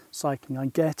understand cycling, I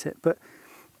get it. But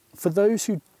for those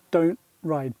who don't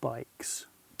ride bikes,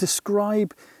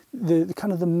 describe the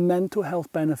kind of the mental health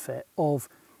benefit of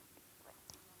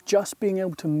just being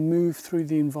able to move through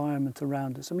the environment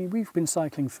around us. I mean, we've been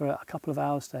cycling for a couple of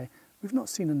hours today. We've not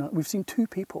seen enough. We've seen 2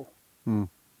 people.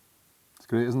 It's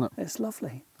great, isn't it? It's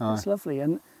lovely. Aye. It's lovely.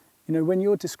 And, when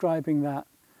you're describing that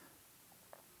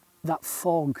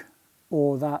fog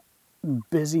or that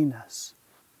busyness,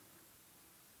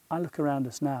 I look around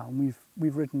us now and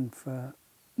we've ridden for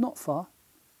not far,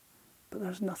 but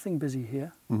there's nothing busy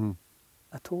here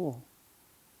at all.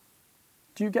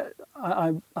 Do you get,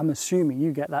 I'm assuming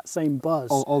you get that same buzz?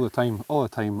 All the time,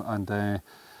 and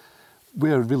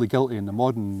we're really guilty in the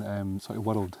modern sort of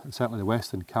world, certainly the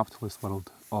Western capitalist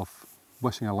world, of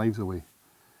wishing our lives away.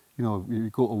 We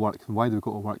go to work, and why do we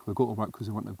go to work? We go to work because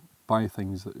we want to buy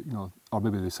things that, or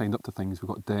maybe they signed up to things, we've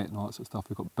got debt and all that sort of stuff,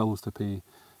 we've got bills to pay,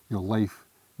 life,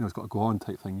 it's got to go on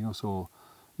type thing, so,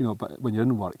 but when you're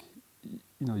in work,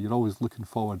 you're always looking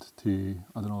forward to,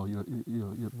 I don't know,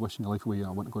 you're wishing your life away.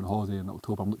 I want to go on holiday in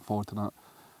October, I'm looking forward to that.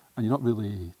 And you're not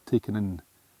really taking in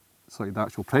the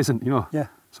actual present, Yeah.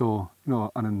 So,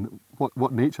 and then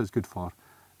what nature is good for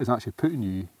is actually putting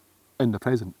you in the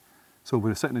present. So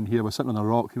we're sitting in here, we're sitting on a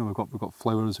rock, we've got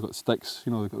flowers, we've got sticks,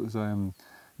 we've got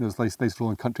there's nice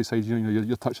rolling countryside,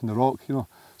 you're touching the rock,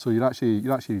 So you're actually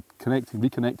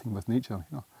reconnecting with nature,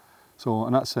 So,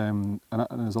 and that's, and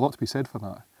there's a lot to be said for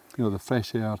that. The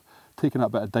fresh air, taking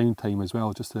that bit of downtime as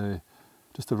well, just to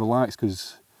relax,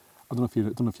 because I don't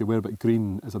know if you're aware, but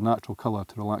green is a natural colour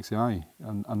to relax the eye,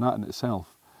 and that in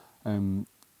itself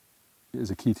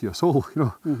is a key to your soul.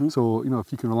 So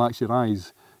if you can relax your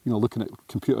eyes, looking at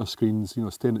computer screens,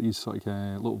 staring at these sort of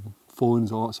little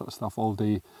phones, all that sort of stuff all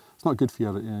day, it's not good for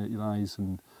your eyes,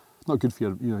 and it's not good for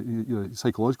your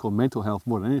psychological and mental health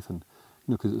more than anything,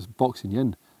 because it's boxing you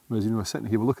in. Whereas, we're sitting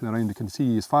here, we're looking around, I can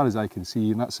see as far as I can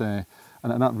see, and that's and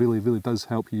that really, really does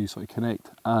help you sort of connect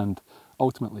and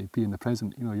ultimately be in the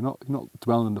present. You're not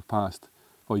dwelling on the past.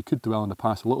 Well, you could dwell on the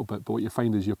past a little bit, but what you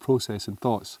find is you're processing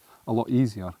thoughts a lot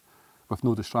easier with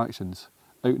no distractions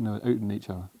out in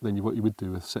nature than what you would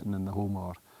do with sitting in the home,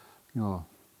 or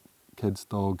kids,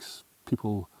 dogs,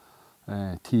 people,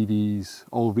 TVs,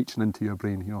 all reaching into your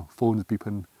brain. Phones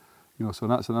beeping. So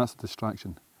that's a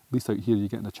distraction. At least out here you're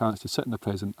getting a chance to sit in the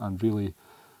present and really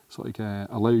sort of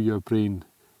allow your brain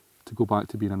to go back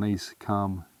to being a nice,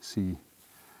 calm sea.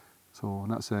 So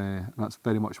and that's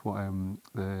very much what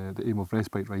the aim of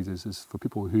Respite rides is for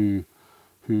people who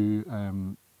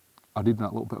are needing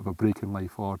that little bit of a break in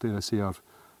life, or dare I say, are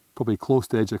probably close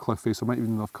to the edge of the cliff face, or might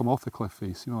even have come off the cliff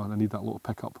face, and they need that little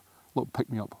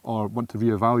pick-me-up, or want to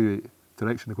reevaluate the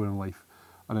direction they're going in life.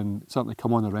 And then certainly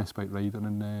come on the Respite ride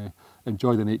and then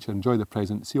enjoy the nature, enjoy the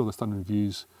present, see all the stunning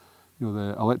views.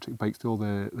 The electric bikes do all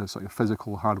the sort of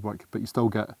physical hard work, but you still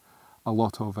get a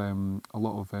lot of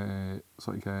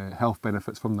health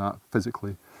benefits from that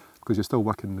physically, because you're still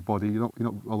working the body. You're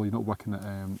not working it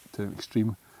to an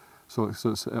extreme. So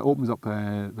it opens up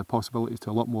the possibilities to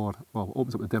a lot more. Well, it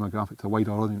opens up the demographic to a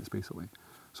wider audience basically.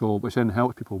 So which then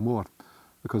helps people more,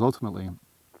 because ultimately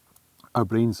our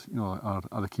brains, are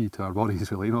the key to our bodies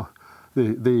really.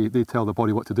 They tell the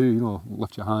body what to do.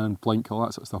 Lift your hand, blink, all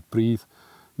that sort of stuff, breathe.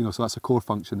 So that's the core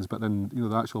functions. But then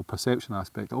the actual perception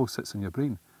aspect all sits in your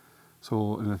brain.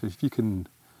 So and if you can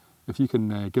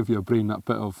give your brain that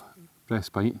bit of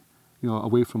respite,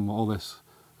 away from all this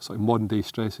sort of modern day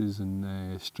stresses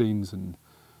and strains and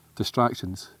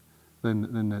distractions,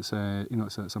 then it's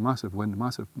it's a massive win,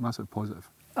 massive positive.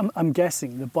 I'm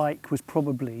guessing the bike was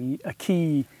probably a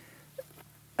key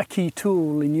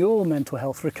tool in your mental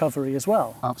health recovery as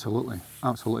well. Absolutely,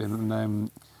 and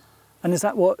is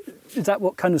that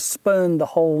what kind of spurned the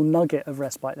whole nugget of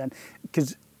Respite then?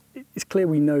 Because it's clear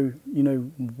we know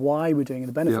why we're doing it,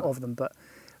 the benefit of them, but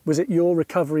was it your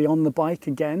recovery on the bike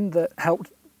again that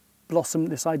helped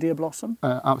this idea blossom?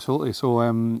 Absolutely. So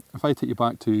if I take you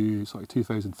back to sort of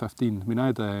 2015, I mean, I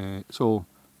had I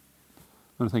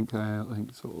think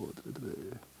so.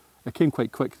 It came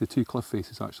quite quick, the two cliff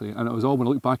faces actually, and it was all, when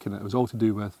I look back on it, it was all to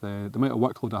do with the amount of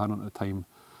workload I had on at the time,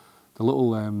 the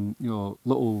little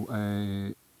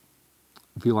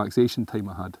relaxation time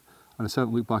I had, and I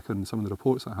certainly look back on some of the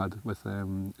reports I had with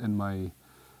in my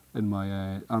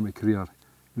army career,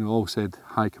 all said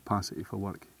high capacity for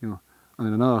work, and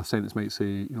then another sentence might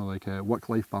say,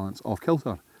 work-life balance off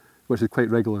kilter, which is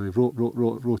quite regularly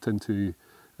wrote into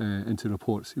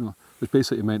reports, which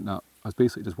basically meant that I was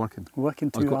basically just working. Working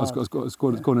too hard. I was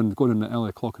going in at early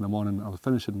o'clock in the morning. I was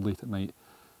finishing late at night.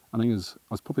 I think I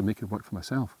was probably making work for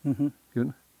myself. Mm-hmm.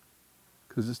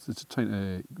 Because just trying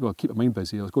to keep my mind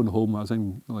busy. I was going home. I was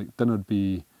in dinner it'd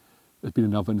been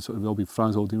in the oven, so it would all be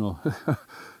frazzled,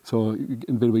 So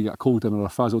invariably you get a cold dinner or a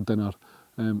frazzled dinner.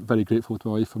 Very grateful to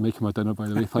my wife for making my dinner, by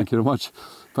the way. Thank you very much.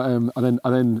 But and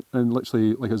then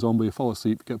literally like a zombie, fall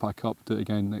asleep, get back up, do it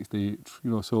again next day.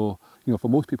 So for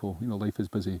most people, life is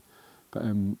busy. But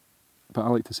I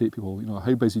like to say to people,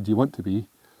 how busy do you want to be?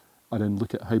 And then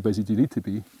look at how busy do you need to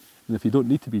be. And if you don't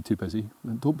need to be too busy,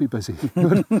 then don't be busy.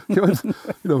 Because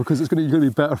you're going to be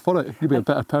better for it. You'll be a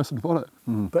better person for it.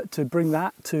 Mm. But to bring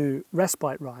that to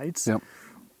Respite rides, yep.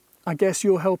 I guess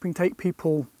you're helping take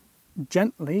people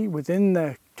gently within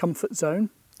their comfort zone.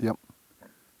 Yep.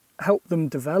 Help them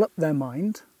develop their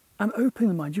mind and open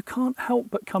the mind. You can't help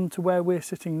but come to where we're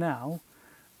sitting now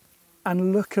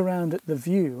and look around at the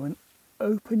view and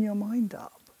open your mind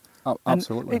up. Oh,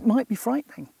 absolutely. And it might be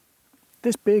frightening.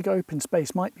 This big open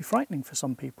space might be frightening for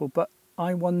some people, but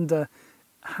I wonder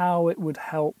how it would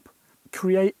help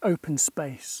create open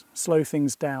space, slow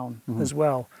things down as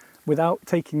well, without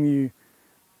taking you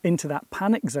into that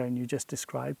panic zone you just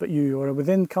described, but you are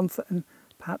within comfort, and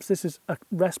perhaps this is a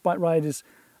Respite ride is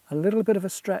a little bit of a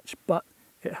stretch, but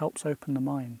it helps open the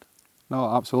mind.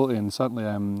 No, absolutely, and certainly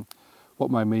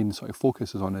what my main sort of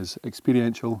focus is on is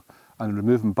experiential and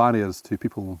removing barriers to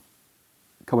people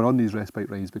coming on these Respite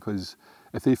rides, because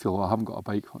if they feel, I haven't got a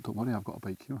bike, don't worry, I've got a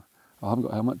bike, I haven't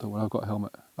got a helmet, don't worry, I've got a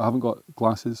helmet, I haven't got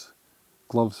glasses,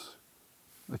 gloves,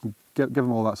 I can give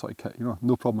them all that sort of kit,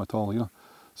 no problem at all,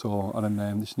 So, and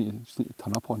then just need to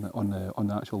turn up on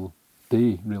the actual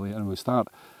day really, and we start,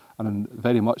 and then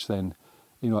very much then,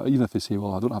 even if they say,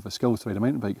 well, I don't have the skills to ride a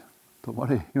mountain bike, don't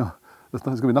worry, there's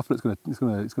going to be nothing it's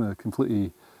going to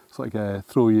completely sort of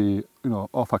throw you,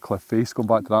 off a cliff face, going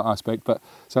back to that aspect. But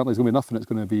certainly there's going to be nothing that's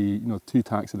going to be, too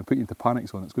taxing and put you into panic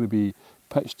zone. It's going to be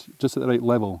pitched just at the right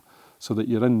level, so that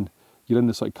you're in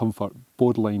the sort of comfort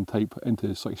borderline type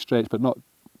into sort of stretch, but not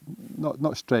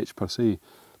stretch per se.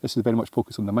 This is very much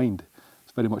focused on the mind.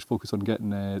 It's very much focused on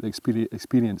getting the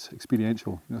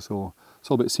experiential. So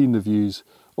it's all about seeing the views,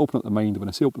 open up the mind. When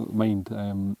I say open up the mind,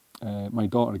 my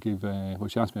daughter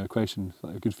she asked me a question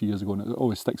a good few years ago, and it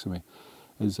always sticks with me,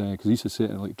 is because I used to sit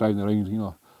and driving around,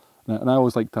 and I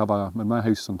always like to have my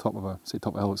house is on top of a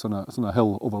hill. It's on a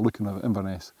hill overlooking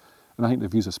Inverness, and I think the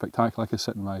views are spectacular. I could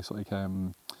sit in my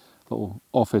little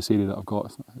office area that I've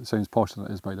got. It sounds posher than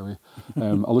it is, by the way.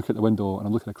 I look at the window and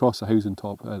I'm looking across the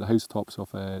housetops of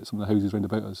some of the houses round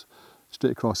about us,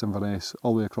 straight across Inverness,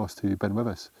 all the way across to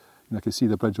Benwivis. I can see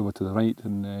the bridge over to the right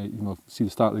and see the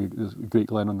start of the Great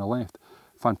Glen on the left.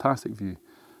 Fantastic view.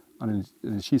 And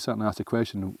she certainly asked the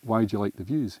question, why do you like the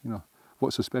views?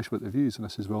 What's so special about the views? And I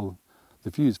says, well, the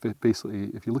views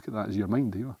basically, if you look at that as your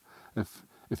mind,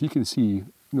 if you can see,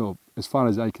 as far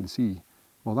as I can see,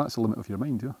 well, that's the limit of your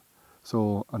mind,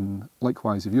 So, and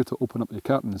likewise, if you're to open up your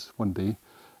curtains one day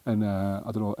in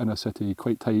inner city,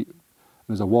 quite tight, and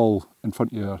there's a wall in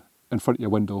front of your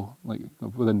window, like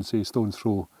within, say, stone's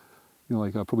throw,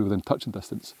 probably within touching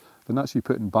distance, then that's you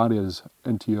putting barriers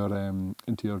into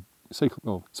your cycle.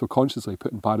 Well, so consciously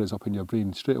putting barriers up in your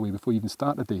brain straight away before you even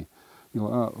start the day. You're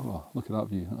like, oh, look at that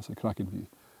view. That's a cracking view.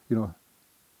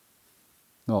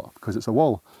 No, because it's a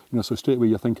wall. So straight away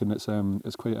you're thinking it's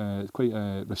quite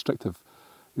restrictive.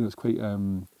 It's quite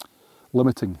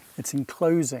limiting. It's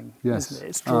enclosing, yes. Isn't it?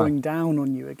 It's drawing down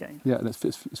on you again. Yeah, and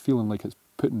it's feeling like it's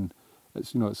putting.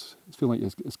 It's feeling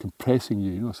like it's compressing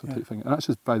you. Sort of type thing. And that's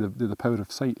just by the power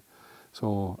of sight.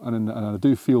 So and I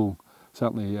do feel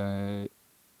certainly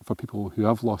for people who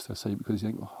have lost their sight, because you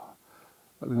think,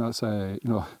 that's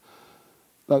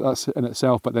that's in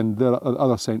itself. But then there are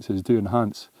other senses do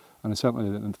enhance, and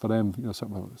certainly for them,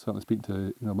 certainly speaking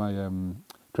to my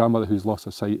grandmother who's lost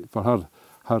her sight. For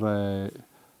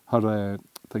her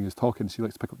thing is talking. She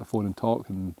likes to pick up the phone and talk,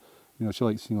 and she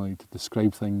likes to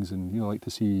describe things, and like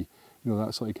to see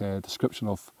that's like a description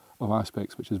of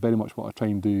aspects, which is very much what I try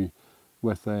and do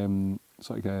with some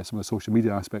of the social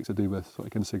media aspects I do with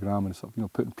Instagram and stuff.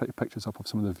 Putting pretty pictures up of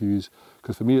some of the views,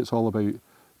 because for me it's all about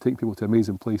taking people to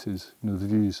amazing places, the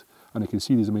views, and they can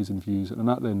see these amazing views, and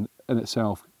that then in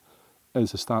itself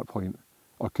is the start point,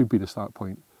 or could be the start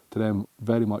point to them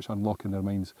very much unlocking their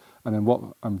minds. And then what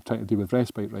I'm trying to do with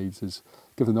Respite rides is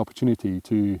give them the opportunity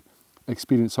to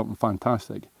experience something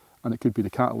fantastic, and it could be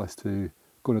the catalyst to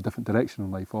go in a different direction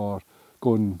in life, or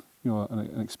going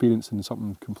and experiencing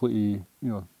something completely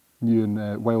new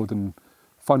and wild and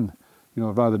fun,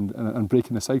 rather than and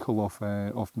breaking the cycle of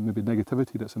maybe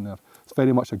negativity that's in there. It's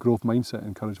very much a growth mindset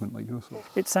encouragement, So.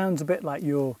 It sounds a bit like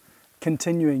you're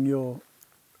continuing your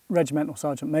regimental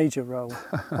sergeant major role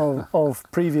of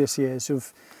previous years,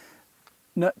 of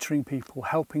nurturing people,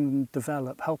 helping them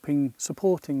develop,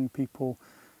 supporting people,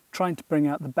 trying to bring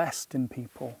out the best in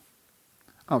people.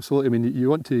 Absolutely. I mean, you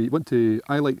want to.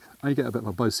 I get a bit of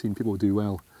a buzz seeing people do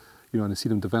well, and I see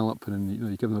them develop, and then,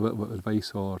 you give them a bit of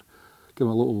advice or give them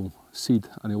a little seed,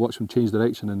 and you watch them change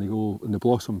direction, and they go and they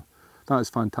blossom. That is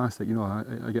fantastic.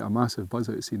 I get a massive buzz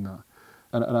out of seeing that,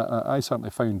 and I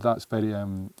certainly found that's very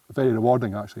very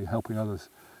rewarding, actually, helping others.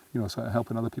 Sort of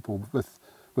helping other people with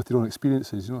their own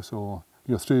experiences. So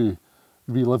through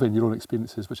reliving your own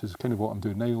experiences, which is kind of what I'm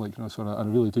doing now. So I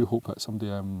really do hope that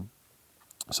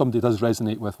somebody does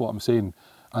resonate with what I'm saying,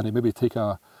 and they maybe take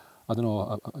a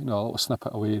little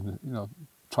snippet away and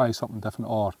try something different,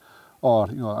 or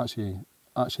actually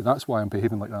that's why I'm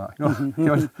behaving like that.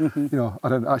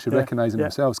 And then actually recognising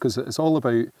themselves, because it's all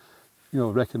about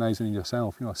recognising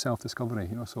yourself, self-discovery.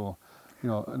 So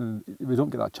and we don't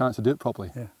get that chance to do it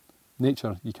properly. Yeah.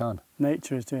 Nature, you can.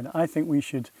 Nature is doing it. I think we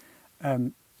should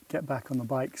get back on the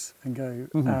bikes and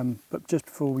go. But just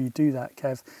before we do that,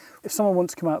 Kev, if someone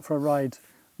wants to come out for a ride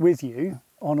with you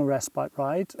on a Respite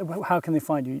ride, how can they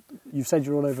find you? You've said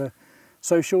you're all over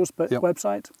socials, but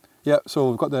website? Yeah, so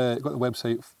we've got the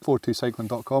website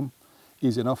 42cycling.com,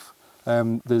 easy enough.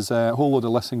 There's a whole load of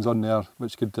listings on there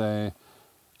which could,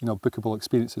 bookable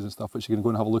experiences and stuff, which you can go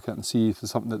and have a look at and see if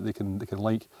there's something that they can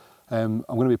like. I'm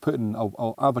going to be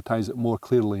I'll advertise it more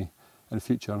clearly in the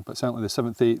future, but certainly the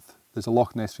 7th, 8th, there's a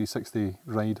Loch Ness 360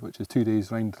 ride, which is 2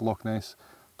 days round Loch Ness.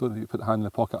 Don't need to put the hand in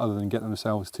the pocket other than getting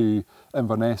themselves to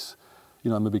Inverness,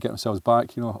 and maybe get themselves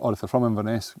back, or if they're from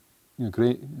Inverness,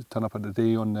 great, turn up at the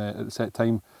day at the set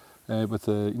time with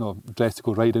the, dress to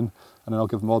go riding, and then I'll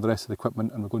give them all the rest of the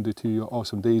equipment, and we're going to do 2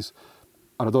 awesome days.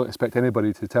 And I don't expect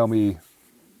anybody to tell me,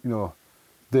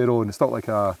 their own. It's not like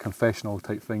a confessional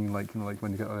type thing, like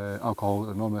when you get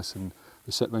Alcoholics Anonymous and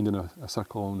they sit round in a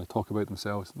circle and they talk about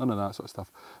themselves. None of that sort of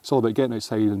stuff. It's all about getting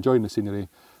outside, enjoying the scenery,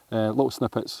 little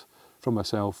snippets from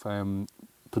myself,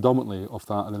 predominantly of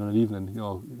that, and then in an evening,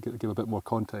 give a bit more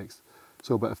context.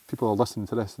 So, but if people are listening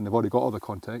to this and they've already got all the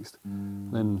context,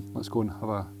 then let's go and have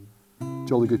a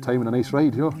jolly good time and a nice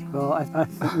ride, Well, I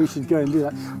think we should go and do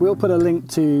that. We'll put a link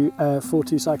to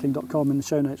 42cycling.com in the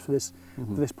show notes for this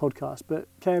podcast. But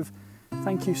Kev,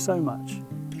 thank you so much.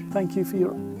 Thank you for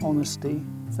your honesty.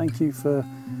 Thank you for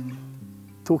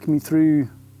talking me through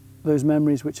those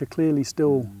memories, which are clearly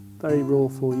still very raw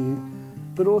for you,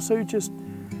 but also just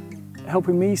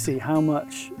helping me see how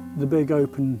much the big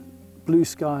open blue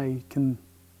sky can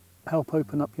help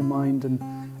open up your mind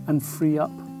and free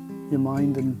up your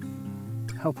mind and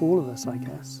help all of us, I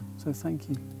guess. So thank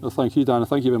you. Well, thank you, Dan.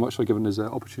 Thank you very much for giving us the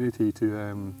opportunity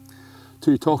to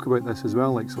talk about this as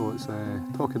well. So it's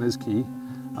talking is key,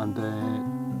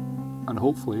 and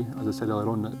hopefully, as I said earlier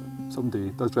on, that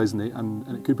somebody does resonate, and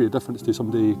it could be a difference to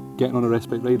somebody getting on a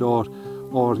respite ride or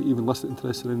even listening to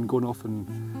this and then going off and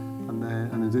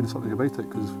doing something about it,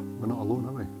 because we're not alone,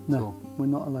 are we? No, so. We're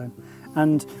not alone.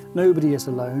 And nobody is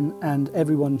alone, and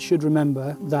everyone should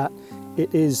remember that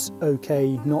it is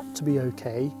okay not to be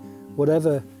okay,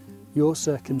 whatever your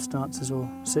circumstances or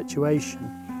situation.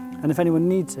 And if anyone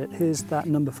needs it, here's that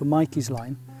number for Mikey's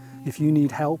line. If you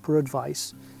need help or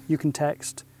advice, you can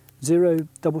text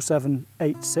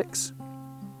 07786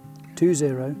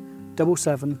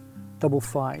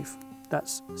 207755.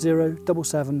 That's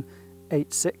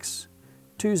 07786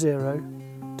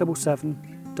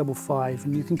 207755.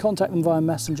 And you can contact them via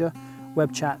Messenger,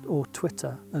 web chat or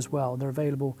Twitter as well. They're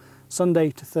available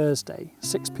Sunday to Thursday,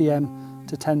 6 p.m.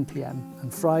 to 10 p.m.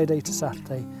 and Friday to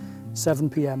Saturday, 7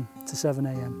 p.m. to 7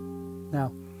 a.m.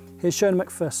 Now, here's Shona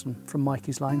McPherson from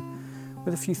Mikey's Line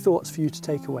with a few thoughts for you to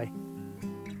take away.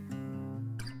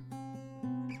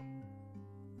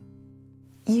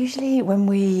 Usually when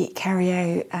we carry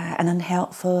out an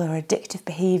unhelpful or addictive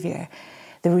behaviour,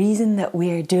 the reason that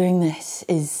we're doing this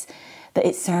is that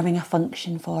it's serving a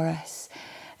function for us.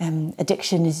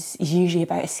 Addiction is usually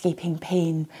about escaping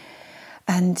pain.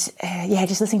 And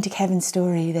just listening to Kevin's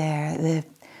story there,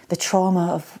 the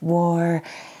trauma of war,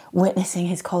 witnessing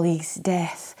his colleague's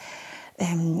death,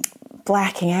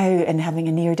 blacking out and having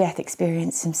a near-death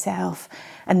experience himself,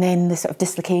 and then the sort of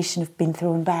dislocation of being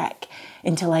thrown back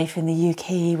into life in the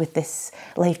UK with this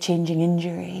life-changing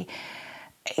injury.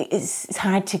 It's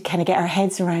hard to kind of get our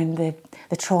heads around the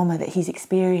trauma that he's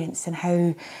experienced and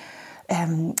how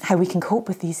we can cope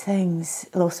with these things,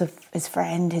 loss of his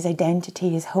friend, his identity,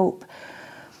 his hope.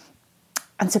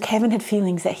 And so Kevin had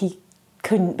feelings that he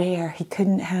couldn't bear, he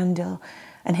couldn't handle,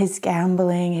 and his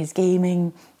gambling, his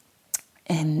gaming,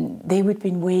 they would have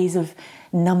been ways of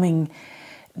numbing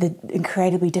the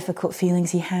incredibly difficult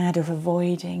feelings he had, of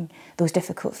avoiding those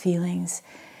difficult feelings.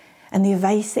 And the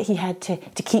advice that he had to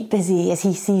keep busy as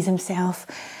he sees himself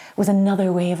was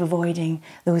another way of avoiding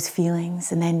those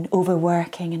feelings, and then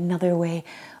overworking, another way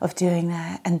of doing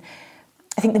that. And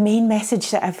I think the main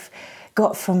message that I've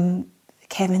got from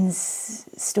Kevin's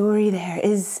story there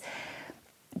is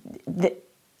that,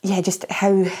 just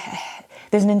how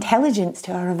there's an intelligence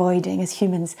to our avoiding as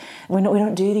humans. We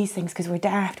don't do these things because we're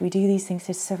daft. We do these things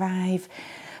to survive.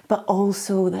 But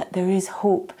also that there is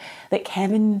hope, that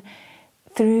Kevin,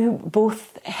 through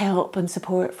both help and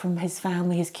support from his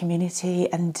family, his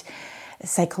community, and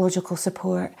psychological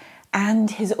support,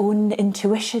 and his own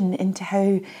intuition into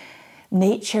how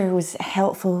nature was a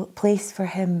helpful place for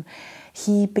him,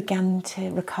 he began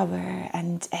to recover,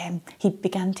 and he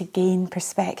began to gain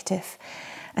perspective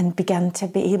and began to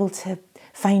be able to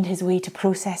find his way to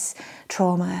process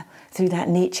trauma through that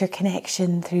nature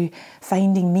connection, through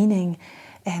finding meaning,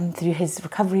 through his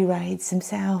recovery rides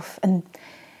himself. And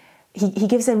he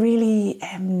gives a really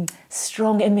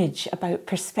strong image about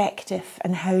perspective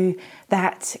and how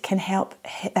that can help,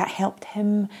 that helped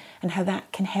him, and how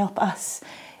that can help us.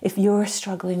 If you're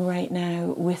struggling right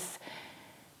now with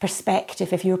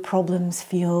perspective, if your problems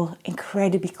feel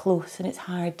incredibly close and it's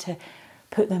hard to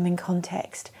put them in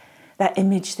context, that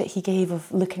image that he gave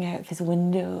of looking out of his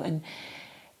window, and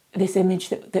this image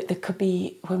that there could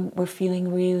be when we're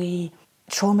feeling really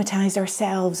traumatized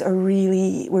ourselves, or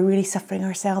we're really suffering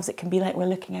ourselves, it can be like we're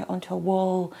looking out onto a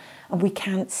wall and we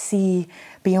can't see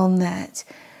beyond that.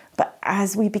 But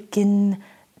as we begin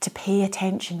to pay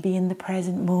attention, be in the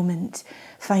present moment,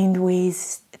 find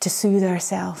ways to soothe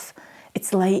ourselves,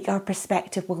 it's like our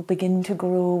perspective will begin to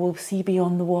grow. We'll see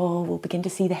beyond the wall, we'll begin to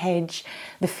see the hedge,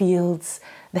 the fields,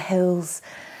 the hills.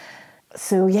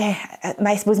 So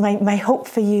I suppose my hope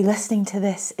for you listening to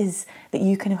this is that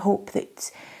you can hope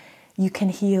that you can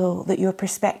heal, that your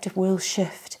perspective will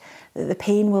shift, that the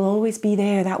pain will always be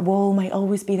there, that wall might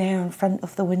always be there in front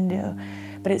of the window,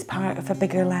 but it's part of a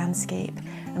bigger landscape,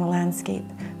 and a landscape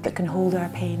that can hold our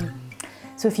pain.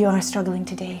 So if you are struggling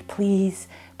today, please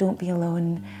don't be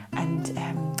alone, and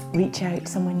reach out to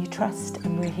someone you trust,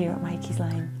 and we're here at Mikey's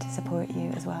Line to support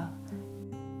you as well.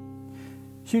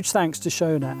 Huge thanks to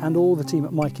Shona and all the team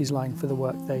at Mikey's Line for the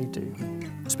work they do.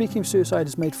 Speaking of Suicide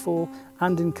is made for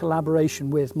and in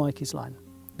collaboration with Mikey's Line.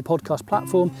 The podcast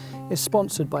platform is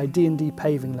sponsored by D&D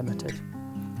Paving Limited.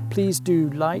 Please do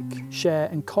like, share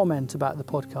and comment about the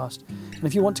podcast. And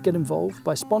if you want to get involved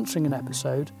by sponsoring an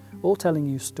episode or telling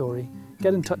your story,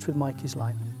 get in touch with Mikey's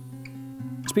line.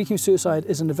 Speaking of Suicide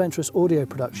is an adventurous audio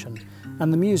production,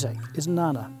 and the music is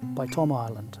Nana by Tom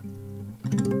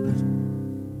Ireland.